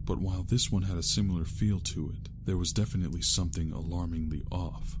howls, but while this one had a similar feel to it, there was definitely something alarmingly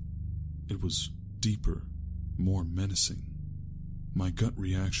off. It was deeper, more menacing. My gut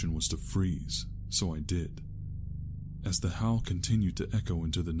reaction was to freeze, so I did. As the howl continued to echo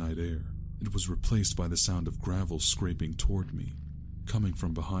into the night air, it was replaced by the sound of gravel scraping toward me, coming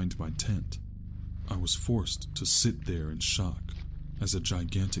from behind my tent. I was forced to sit there in shock as a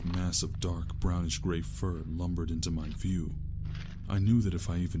gigantic mass of dark brownish-gray fur lumbered into my view. I knew that if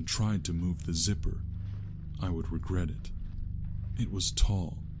I even tried to move the zipper, I would regret it. It was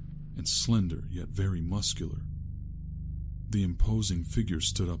tall and slender, yet very muscular. The imposing figure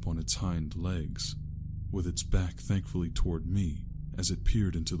stood up on its hind legs, with its back thankfully toward me as it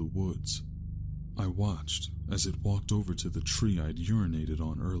peered into the woods. I watched as it walked over to the tree I'd urinated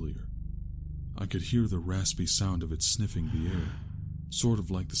on earlier. I could hear the raspy sound of it sniffing the air, sort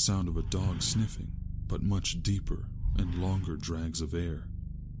of like the sound of a dog sniffing, but much deeper and longer drags of air.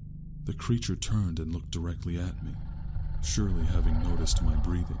 The creature turned and looked directly at me, surely having noticed my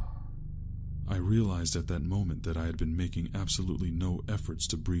breathing. I realized at that moment that I had been making absolutely no efforts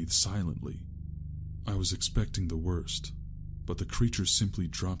to breathe silently. I was expecting the worst, but the creature simply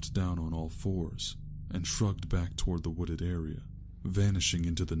dropped down on all fours and shrugged back toward the wooded area, vanishing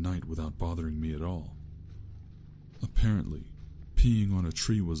into the night without bothering me at all. Apparently, peeing on a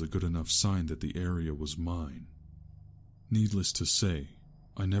tree was a good enough sign that the area was mine. Needless to say,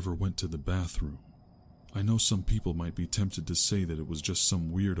 I never went to the bathroom. I know some people might be tempted to say that it was just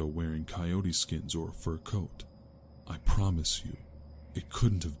some weirdo wearing coyote skins or a fur coat. I promise you, it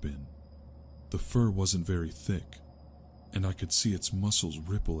couldn't have been. The fur wasn't very thick, and I could see its muscles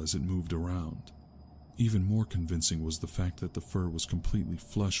ripple as it moved around. Even more convincing was the fact that the fur was completely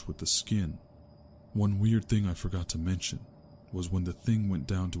flush with the skin. One weird thing I forgot to mention was when the thing went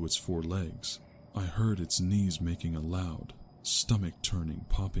down to its four legs, I heard its knees making a loud, stomach-turning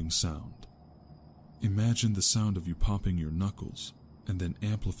popping sound. Imagine the sound of you popping your knuckles, and then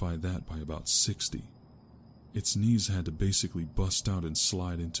amplify that by about 60. Its knees had to basically bust out and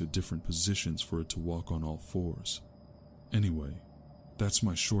slide into different positions for it to walk on all fours. Anyway, that's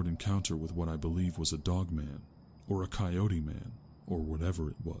my short encounter with what I believe was a dog man, or a coyote man, or whatever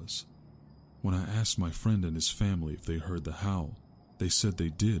it was. When I asked my friend and his family if they heard the howl, they said they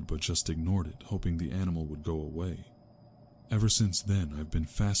did but just ignored it, hoping the animal would go away. Ever since then, I've been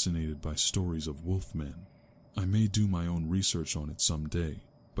fascinated by stories of wolfmen. I may do my own research on it someday,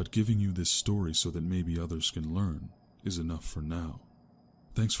 but giving you this story so that maybe others can learn is enough for now.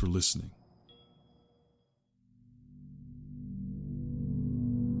 Thanks for listening.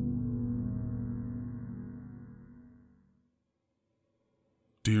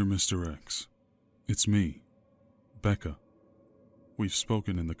 Dear Mr. X, it's me, Becca. We've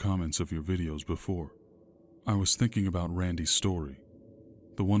spoken in the comments of your videos before. I was thinking about Randy's story,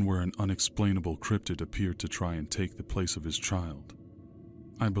 the one where an unexplainable cryptid appeared to try and take the place of his child.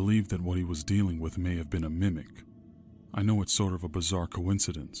 I believe that what he was dealing with may have been a mimic. I know it's sort of a bizarre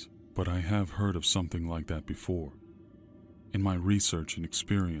coincidence, but I have heard of something like that before. In my research and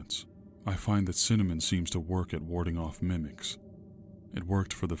experience, I find that cinnamon seems to work at warding off mimics. It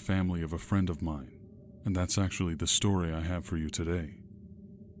worked for the family of a friend of mine, and that's actually the story I have for you today.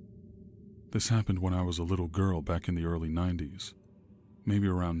 This happened when I was a little girl back in the early 90s, maybe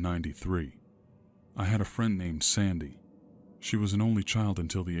around 93. I had a friend named Sandy. She was an only child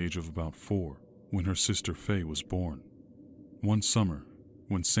until the age of about 4, when her sister Faye was born. One summer,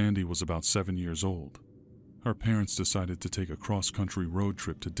 when Sandy was about 7 years old, her parents decided to take a cross-country road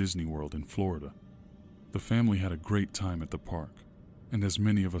trip to Disney World in Florida. The family had a great time at the park, and as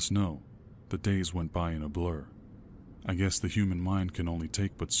many of us know, the days went by in a blur. I guess the human mind can only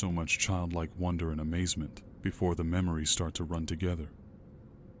take but so much childlike wonder and amazement before the memories start to run together.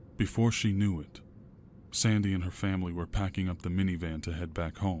 Before she knew it, Sandy and her family were packing up the minivan to head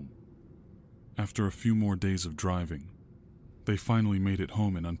back home. After a few more days of driving, they finally made it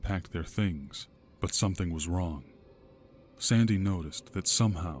home and unpacked their things, but something was wrong. Sandy noticed that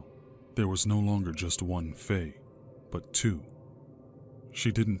somehow there was no longer just one Faye, but two.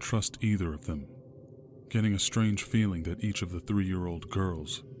 She didn't trust either of them, getting a strange feeling that each of the 3-year-old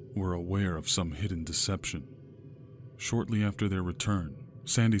girls were aware of some hidden deception. Shortly after their return,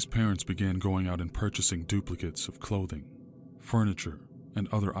 Sandy's parents began going out and purchasing duplicates of clothing, furniture, and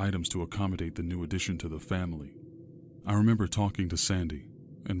other items to accommodate the new addition to the family. I remember talking to Sandy,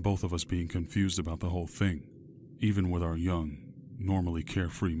 and both of us being confused about the whole thing, even with our young, normally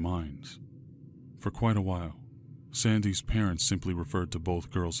carefree minds. For quite a while, Sandy's parents simply referred to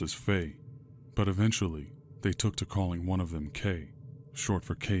both girls as Faye, but eventually they took to calling one of them Kay, short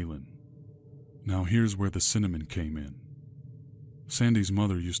for Kaylin. Now here's where the cinnamon came in. Sandy's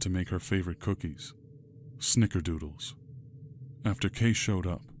mother used to make her favorite cookies, snickerdoodles. After Kay showed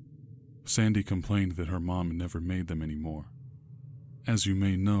up, Sandy complained that her mom never made them anymore. As you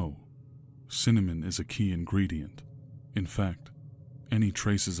may know, cinnamon is a key ingredient. In fact, any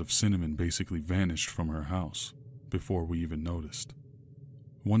traces of cinnamon basically vanished from her house before we even noticed.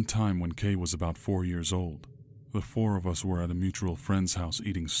 One time when Kay was about 4 years old, the 4 of us were at a mutual friend's house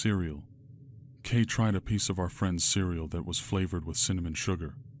eating cereal. Kay tried a piece of our friend's cereal that was flavored with cinnamon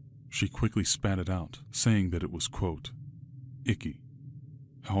sugar. She quickly spat it out, saying that it was, quote, icky.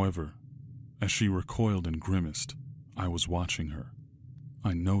 However, as she recoiled and grimaced, I was watching her.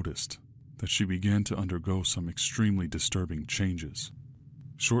 I noticed that she began to undergo some extremely disturbing changes.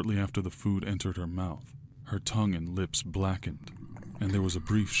 Shortly after the food entered her mouth, her tongue and lips blackened, and there was a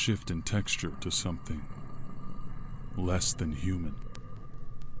brief shift in texture to something less than human.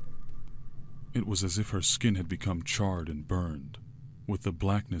 It was as if her skin had become charred and burned, with the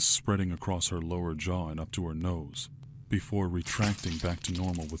blackness spreading across her lower jaw and up to her nose, before retracting back to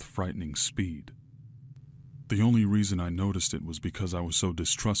normal with frightening speed. The only reason I noticed it was because I was so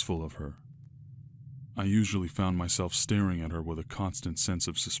distrustful of her. I usually found myself staring at her with a constant sense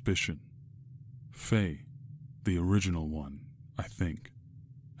of suspicion. Faye, the original one, I think,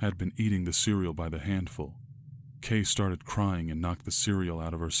 had been eating the cereal by the handful. Kay started crying and knocked the cereal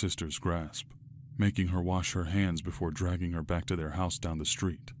out of her sister's grasp, making her wash her hands before dragging her back to their house down the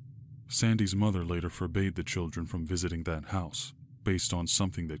street. Sandy's mother later forbade the children from visiting that house, based on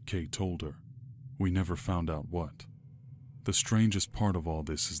something that Kay told her. We never found out what. The strangest part of all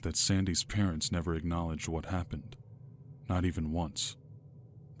this is that Sandy's parents never acknowledged what happened, not even once.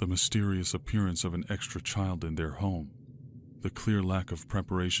 The mysterious appearance of an extra child in their home, the clear lack of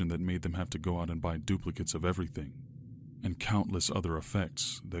preparation that made them have to go out and buy duplicates of everything, and countless other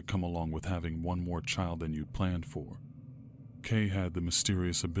effects that come along with having one more child than you'd planned for. Kay had the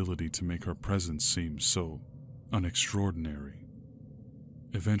mysterious ability to make her presence seem so unextraordinary.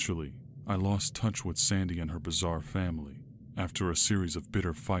 Eventually, I lost touch with Sandy and her bizarre family after a series of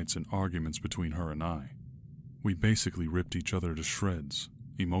bitter fights and arguments between her and I. We basically ripped each other to shreds,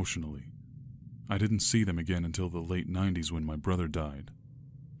 emotionally. I didn't see them again until the late 90s when my brother died.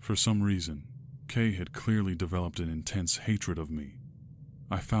 For some reason, Kay had clearly developed an intense hatred of me.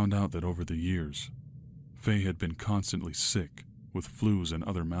 I found out that over the years, Faye had been constantly sick with flus and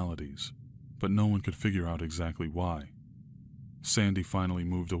other maladies, but no one could figure out exactly why. Sandy finally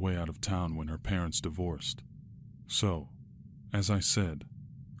moved away out of town when her parents divorced. So, as I said,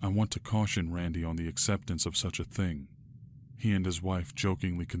 I want to caution Randy on the acceptance of such a thing. He and his wife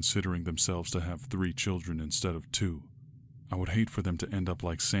jokingly considering themselves to have 3 children instead of 2. I would hate for them to end up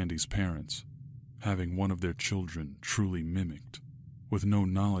like Sandy's parents, having one of their children truly mimicked, with no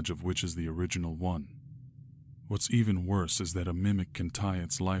knowledge of which is the original one. What's even worse is that a mimic can tie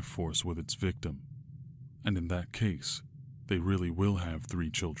its life force with its victim, and in that case, they really will have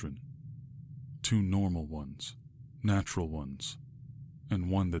 3 children. 2 normal ones, natural ones, and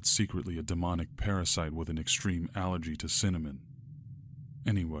one that's secretly a demonic parasite with an extreme allergy to cinnamon.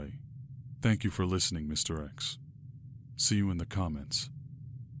 Anyway, thank you for listening, Mr. X. See you in the comments.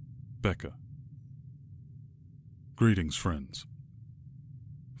 Becca. Greetings, friends.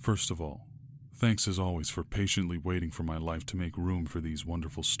 First of all, thanks as always for patiently waiting for my life to make room for these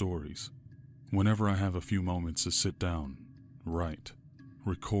wonderful stories. Whenever I have a few moments to sit down, write,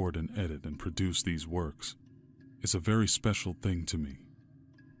 record and edit and produce these works, it's a very special thing to me.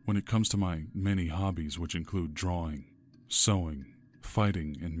 When it comes to my many hobbies, which include drawing, sewing,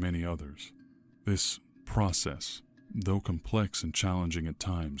 fighting, and many others, this process, though complex and challenging at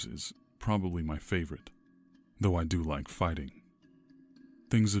times, is probably my favorite, though I do like fighting.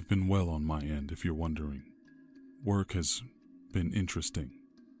 Things have been well on my end, if you're wondering. Work has been interesting.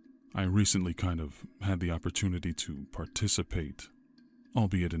 I recently kind of had the opportunity to participate,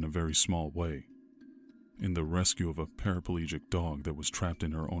 albeit in a very small way, in the rescue of a paraplegic dog that was trapped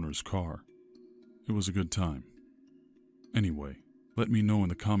in her owner's car. It was a good time. Anyway, let me know in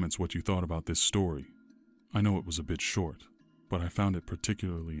the comments what you thought about this story. I know it was a bit short, but I found it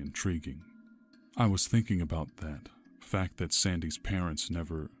particularly intriguing. I was thinking about that fact that Sandy's parents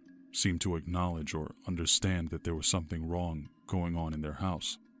never seemed to acknowledge or understand that there was something wrong going on in their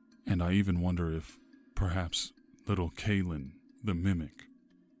house. And I even wonder if, perhaps, little Kaylin, the mimic,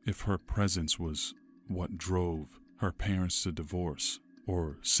 if her presence was what drove her parents to divorce,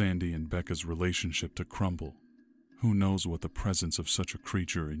 or Sandy and Becca's relationship to crumble. Who knows what the presence of such a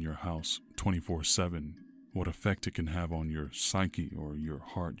creature in your house 24/7, what effect it can have on your psyche or your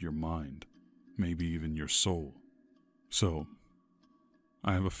heart, your mind, maybe even your soul. So,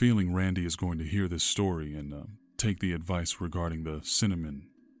 I have a feeling Randy is going to hear this story and take the advice regarding the cinnamon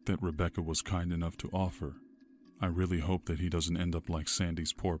that Rebecca was kind enough to offer. I really hope that he doesn't end up like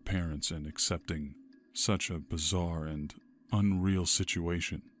Sandy's poor parents and accepting such a bizarre and unreal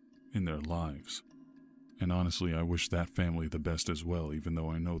situation in their lives. And honestly, I wish that family the best as well, even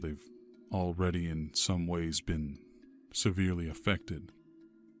though I know they've already in some ways been severely affected.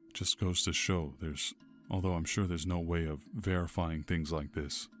 Just goes to show although I'm sure there's no way of verifying things like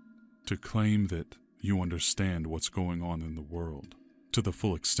this, to claim that you understand what's going on in the world to the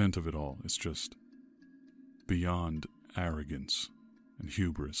full extent of it all is just beyond arrogance and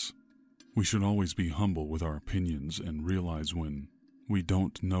hubris. We should always be humble with our opinions and realize when we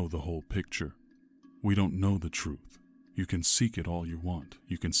don't know the whole picture. We don't know the truth. You can seek it all you want.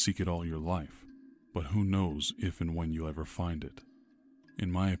 You can seek it all your life. But who knows if and when you'll ever find it.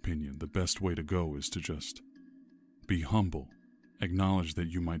 In my opinion, the best way to go is to just be humble. Acknowledge that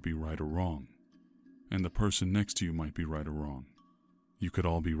you might be right or wrong. And the person next to you might be right or wrong. You could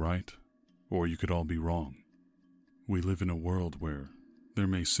all be right, or you could all be wrong. We live in a world where there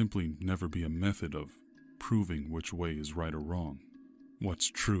may simply never be a method of proving which way is right or wrong,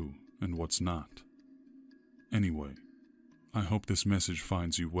 what's true and what's not. Anyway, I hope this message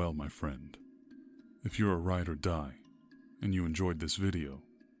finds you well, my friend. If you're a ride or die, and you enjoyed this video,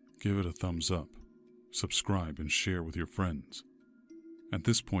 give it a thumbs up, subscribe, and share with your friends. At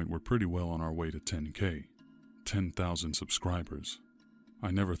this point, we're pretty well on our way to 10K, 10,000 subscribers. I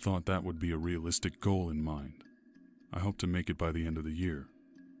never thought that would be a realistic goal in mind. I hope to make it by the end of the year.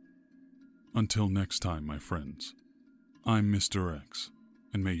 Until next time, my friends, I'm Mr. X,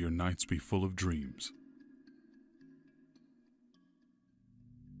 and may your nights be full of dreams.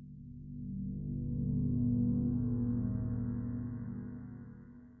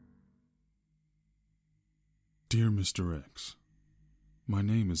 Dear Mr. X, my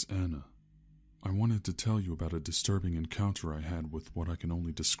name is Anna. I wanted to tell you about a disturbing encounter I had with what I can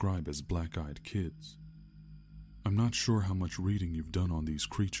only describe as black-eyed kids. I'm not sure how much reading you've done on these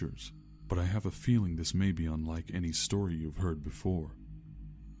creatures, but I have a feeling this may be unlike any story you've heard before.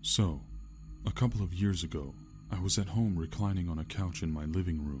 So, a couple of years ago, I was at home reclining on a couch in my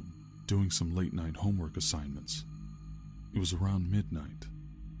living room, doing some late-night homework assignments. It was around midnight.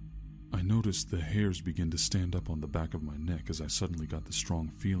 I noticed the hairs begin to stand up on the back of my neck as I suddenly got the strong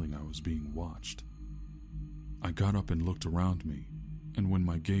feeling I was being watched. I got up and looked around me, and when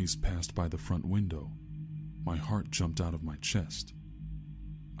my gaze passed by the front window, my heart jumped out of my chest.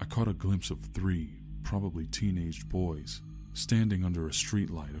 I caught a glimpse of 3, probably teenaged boys, standing under a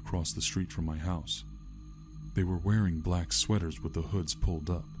streetlight across the street from my house. They were wearing black sweaters with the hoods pulled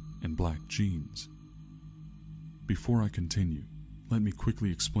up and black jeans. Before I continue, let me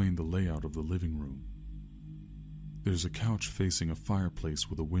quickly explain the layout of the living room. There's a couch facing a fireplace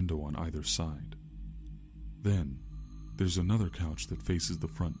with a window on either side. Then, there's another couch that faces the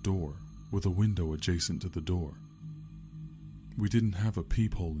front door with a window adjacent to the door. We didn't have a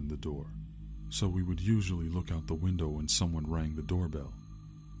peephole in the door, so we would usually look out the window when someone rang the doorbell.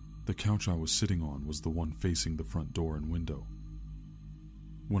 The couch I was sitting on was the one facing the front door and window.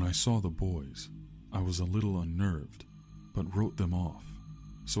 When I saw the boys, I was a little unnerved, but wrote them off,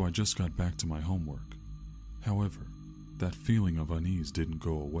 so I just got back to my homework. However, that feeling of unease didn't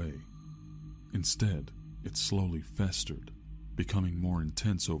go away. Instead, it slowly festered, becoming more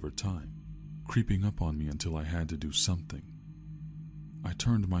intense over time, creeping up on me until I had to do something. I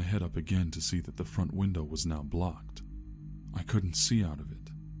turned my head up again to see that the front window was now blocked. I couldn't see out of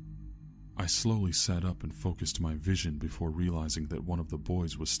it. I slowly sat up and focused my vision before realizing that one of the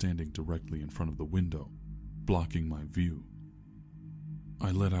boys was standing directly in front of the window, blocking my view.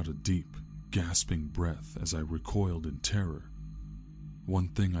 I let out a deep, gasping breath as I recoiled in terror. One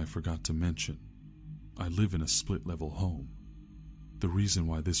thing I forgot to mention: I live in a split-level home. The reason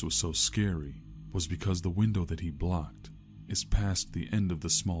why this was so scary was because the window that he blocked is past the end of the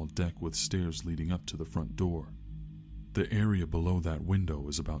small deck with stairs leading up to the front door. The area below that window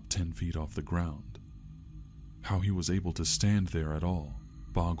is about 10 feet off the ground. How he was able to stand there at all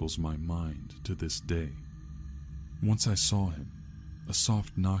boggles my mind to this day. Once I saw him, a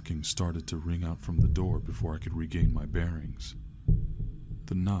soft knocking started to ring out from the door before I could regain my bearings.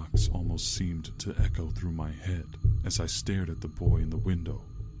 The knocks almost seemed to echo through my head as I stared at the boy in the window.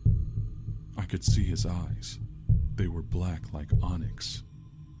 I could see his eyes. They were black like onyx.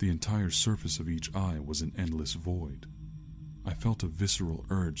 The entire surface of each eye was an endless void. I felt a visceral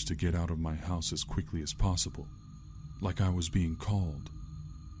urge to get out of my house as quickly as possible, like I was being called,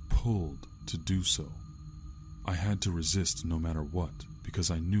 pulled to do so. I had to resist no matter what,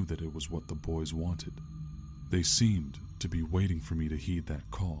 because I knew that it was what the boys wanted. They seemed to be waiting for me to heed that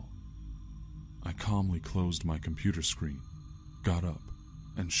call. I calmly closed my computer screen, got up,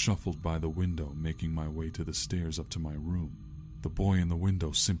 and shuffled by the window, making my way to the stairs up to my room. The boy in the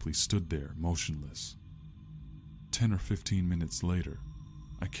window simply stood there, motionless. 10 or 15 minutes later,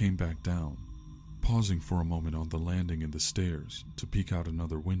 I came back down, pausing for a moment on the landing in the stairs to peek out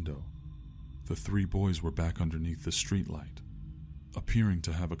another window. The 3 boys were back underneath the streetlight, appearing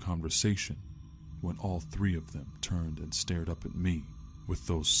to have a conversation, when all 3 of them turned and stared up at me with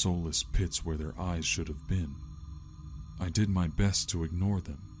those soulless pits where their eyes should have been. I did my best to ignore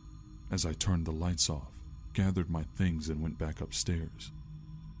them as I turned the lights off, gathered my things, and went back upstairs.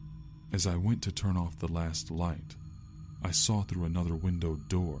 As I went to turn off the last light, I saw through another windowed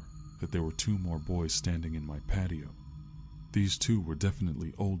door that there were 2 more boys standing in my patio. These 2 were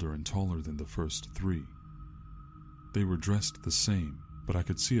definitely older and taller than the first 3. They were dressed the same, but I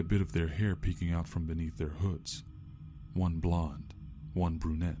could see a bit of their hair peeking out from beneath their hoods. One blonde, one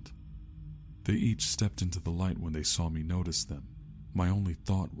brunette. They each stepped into the light when they saw me notice them. My only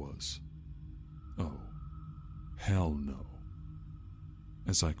thought was, oh, hell no,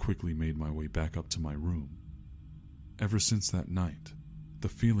 as I quickly made my way back up to my room. Ever since that night, the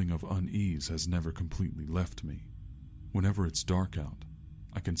feeling of unease has never completely left me. Whenever it's dark out,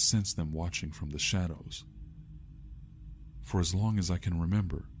 I can sense them watching from the shadows. For as long as I can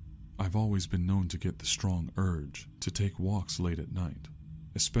remember, I've always been known to get the strong urge to take walks late at night,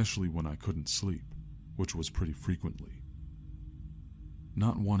 especially when I couldn't sleep, which was pretty frequently.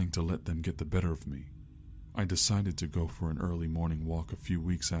 Not wanting to let them get the better of me, I decided to go for an early morning walk a few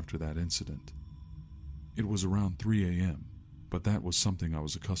weeks after that incident. It was around 3 a.m., but that was something I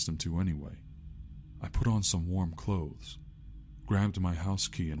was accustomed to anyway. I put on some warm clothes, grabbed my house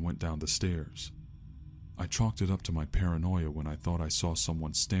key, and went down the stairs. I chalked it up to my paranoia when I thought I saw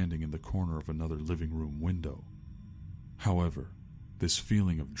someone standing in the corner of another living room window. However, this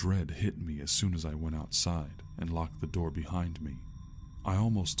feeling of dread hit me as soon as I went outside and locked the door behind me. I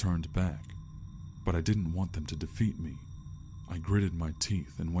almost turned back, but I didn't want them to defeat me. I gritted my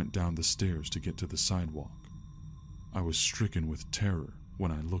teeth and went down the stairs to get to the sidewalk. I was stricken with terror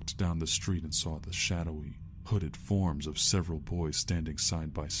when I looked down the street and saw the shadowy, hooded forms of several boys standing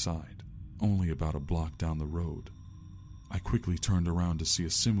side by side, only about a block down the road. I quickly turned around to see a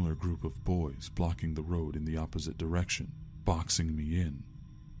similar group of boys blocking the road in the opposite direction, boxing me in.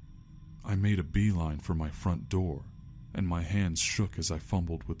 I made a beeline for my front door, and my hands shook as I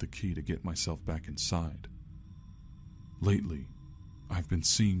fumbled with the key to get myself back inside. Lately, I've been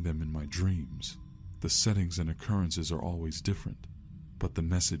seeing them in my dreams. The settings and occurrences are always different, but the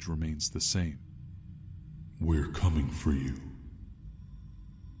message remains the same. We're coming for you.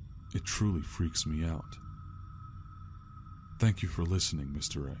 It truly freaks me out. Thank you for listening,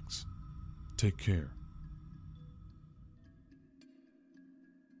 Mr. X. Take care.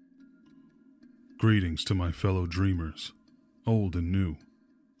 Greetings to my fellow dreamers, old and new.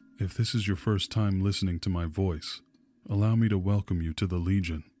 If this is your first time listening to my voice, allow me to welcome you to the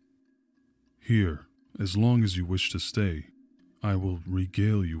Legion. Here, as long as you wish to stay, I will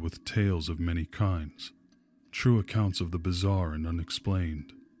regale you with tales of many kinds, true accounts of the bizarre and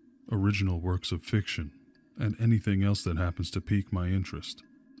unexplained, original works of fiction, and anything else that happens to pique my interest.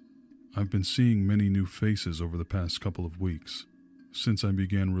 I've been seeing many new faces over the past couple of weeks, since I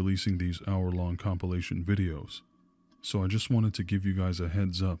began releasing these hour-long compilation videos, so I just wanted to give you guys a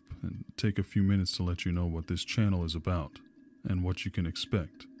heads up and take a few minutes to let you know what this channel is about and what you can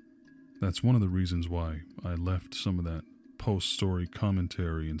expect. That's one of the reasons why I left some of that post-story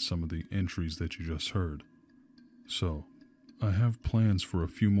commentary in some of the entries that you just heard. So, I have plans for a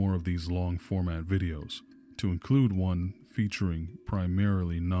few more of these long-format videos, to include one featuring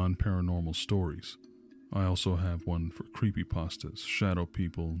primarily non-paranormal stories. I also have one for creepypastas, shadow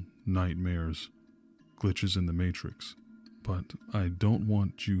people, nightmares, glitches in the Matrix, but I don't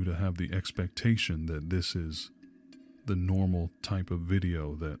want you to have the expectation that this is the normal type of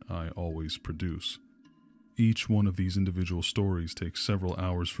video that I always produce. Each one of these individual stories takes several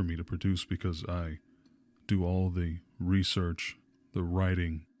hours for me to produce because I do all the research, the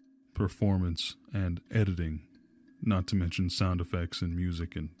writing, performance, and editing, not to mention sound effects and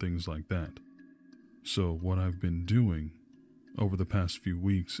music and things like that. So what I've been doing over the past few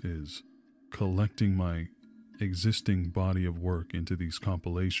weeks is collecting my existing body of work into these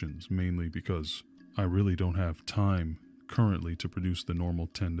compilations, mainly because I really don't have time currently to produce the normal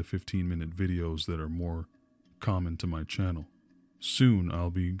 10 to 15 minute videos that are more common to my channel. Soon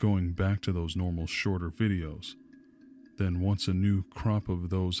I'll be going back to those normal shorter videos. Then once a new crop of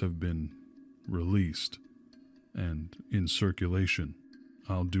those have been released and in circulation,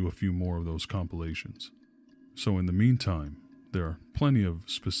 I'll do a few more of those compilations. So in the meantime, there are plenty of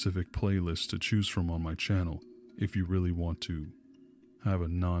specific playlists to choose from on my channel if you really want to have a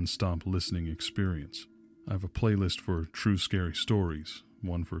non-stop listening experience. I have a playlist for true scary stories,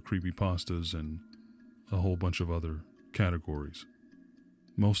 one for creepypastas, and a whole bunch of other categories.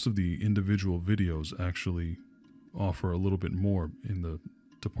 Most of the individual videos actually offer a little bit more in the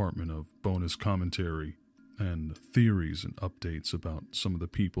department of bonus commentary and theories and updates about some of the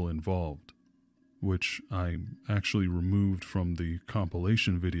people involved, which I actually removed from the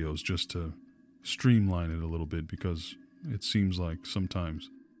compilation videos just to streamline it a little bit, because it seems like sometimes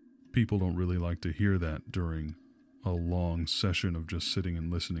people don't really like to hear that during a long session of just sitting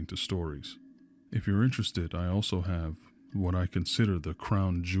and listening to stories. If you're interested, I also have what I consider the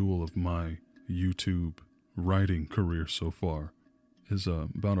crown jewel of my YouTube writing career so far, is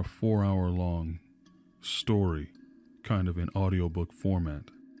about a 4-hour-long story, kind of in audiobook format,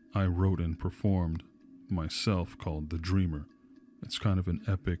 I wrote and performed myself, called The Dreamer. It's kind of an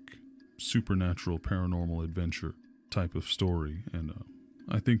epic, supernatural, paranormal adventure type of story, and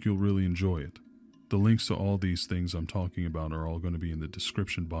I think you'll really enjoy it. The links to all these things I'm talking about are all going to be in the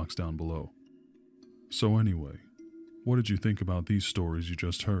description box down below. So anyway, what did you think about these stories you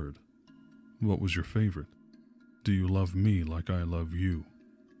just heard? What was your favorite? Do you love me like I love you?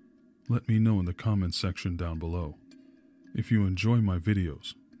 Let me know in the comments section down below. If you enjoy my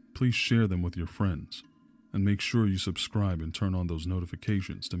videos, please share them with your friends, and make sure you subscribe and turn on those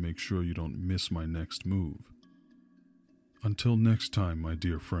notifications to make sure you don't miss my next move. Until next time, my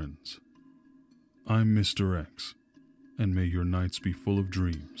dear friends, I'm Mr. X, and may your nights be full of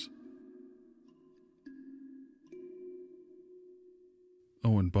dreams.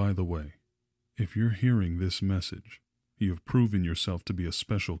 Oh, and by the way, if you're hearing this message, you have proven yourself to be a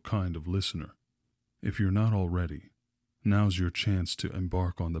special kind of listener. If you're not already, now's your chance to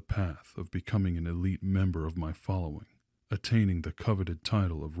embark on the path of becoming an elite member of my following, attaining the coveted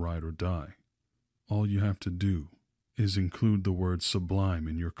title of Ride or Die. All you have to do is include the word sublime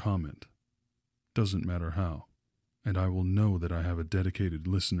in your comment. Doesn't matter how, and I will know that I have a dedicated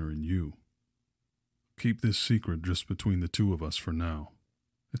listener in you. Keep this secret just between the two of us for now.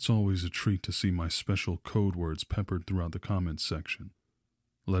 It's always a treat to see my special code words peppered throughout the comments section,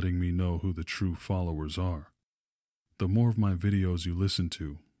 letting me know who the true followers are. The more of my videos you listen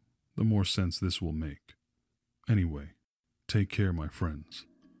to, the more sense this will make. Anyway, take care, my friends.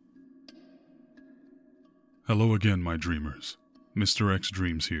 Hello again, my dreamers. Mr. X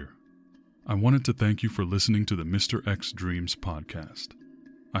Dreams here. I wanted to thank you for listening to the Mr. X Dreams podcast.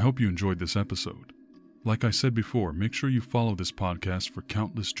 I hope you enjoyed this episode. Like I said before, make sure you follow this podcast for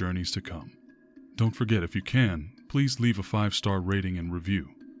countless journeys to come. Don't forget, if you can, please leave a 5-star rating and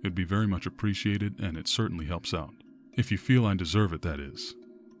review. It'd be very much appreciated, and it certainly helps out. If you feel I deserve it, that is.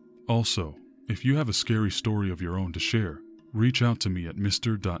 Also, if you have a scary story of your own to share, reach out to me at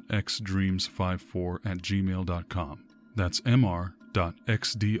mr.xdreams54@gmail.com. That's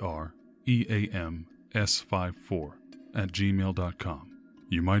mr.xdreams54@gmail.com.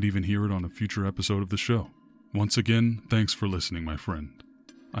 You might even hear it on a future episode of the show. Once again, thanks for listening, my friend.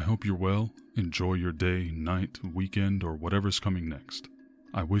 I hope you're well, enjoy your day, night, weekend, or whatever's coming next.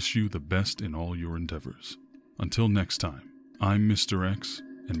 I wish you the best in all your endeavors. Until next time, I'm Mr. X,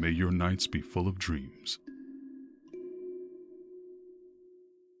 and may your nights be full of dreams.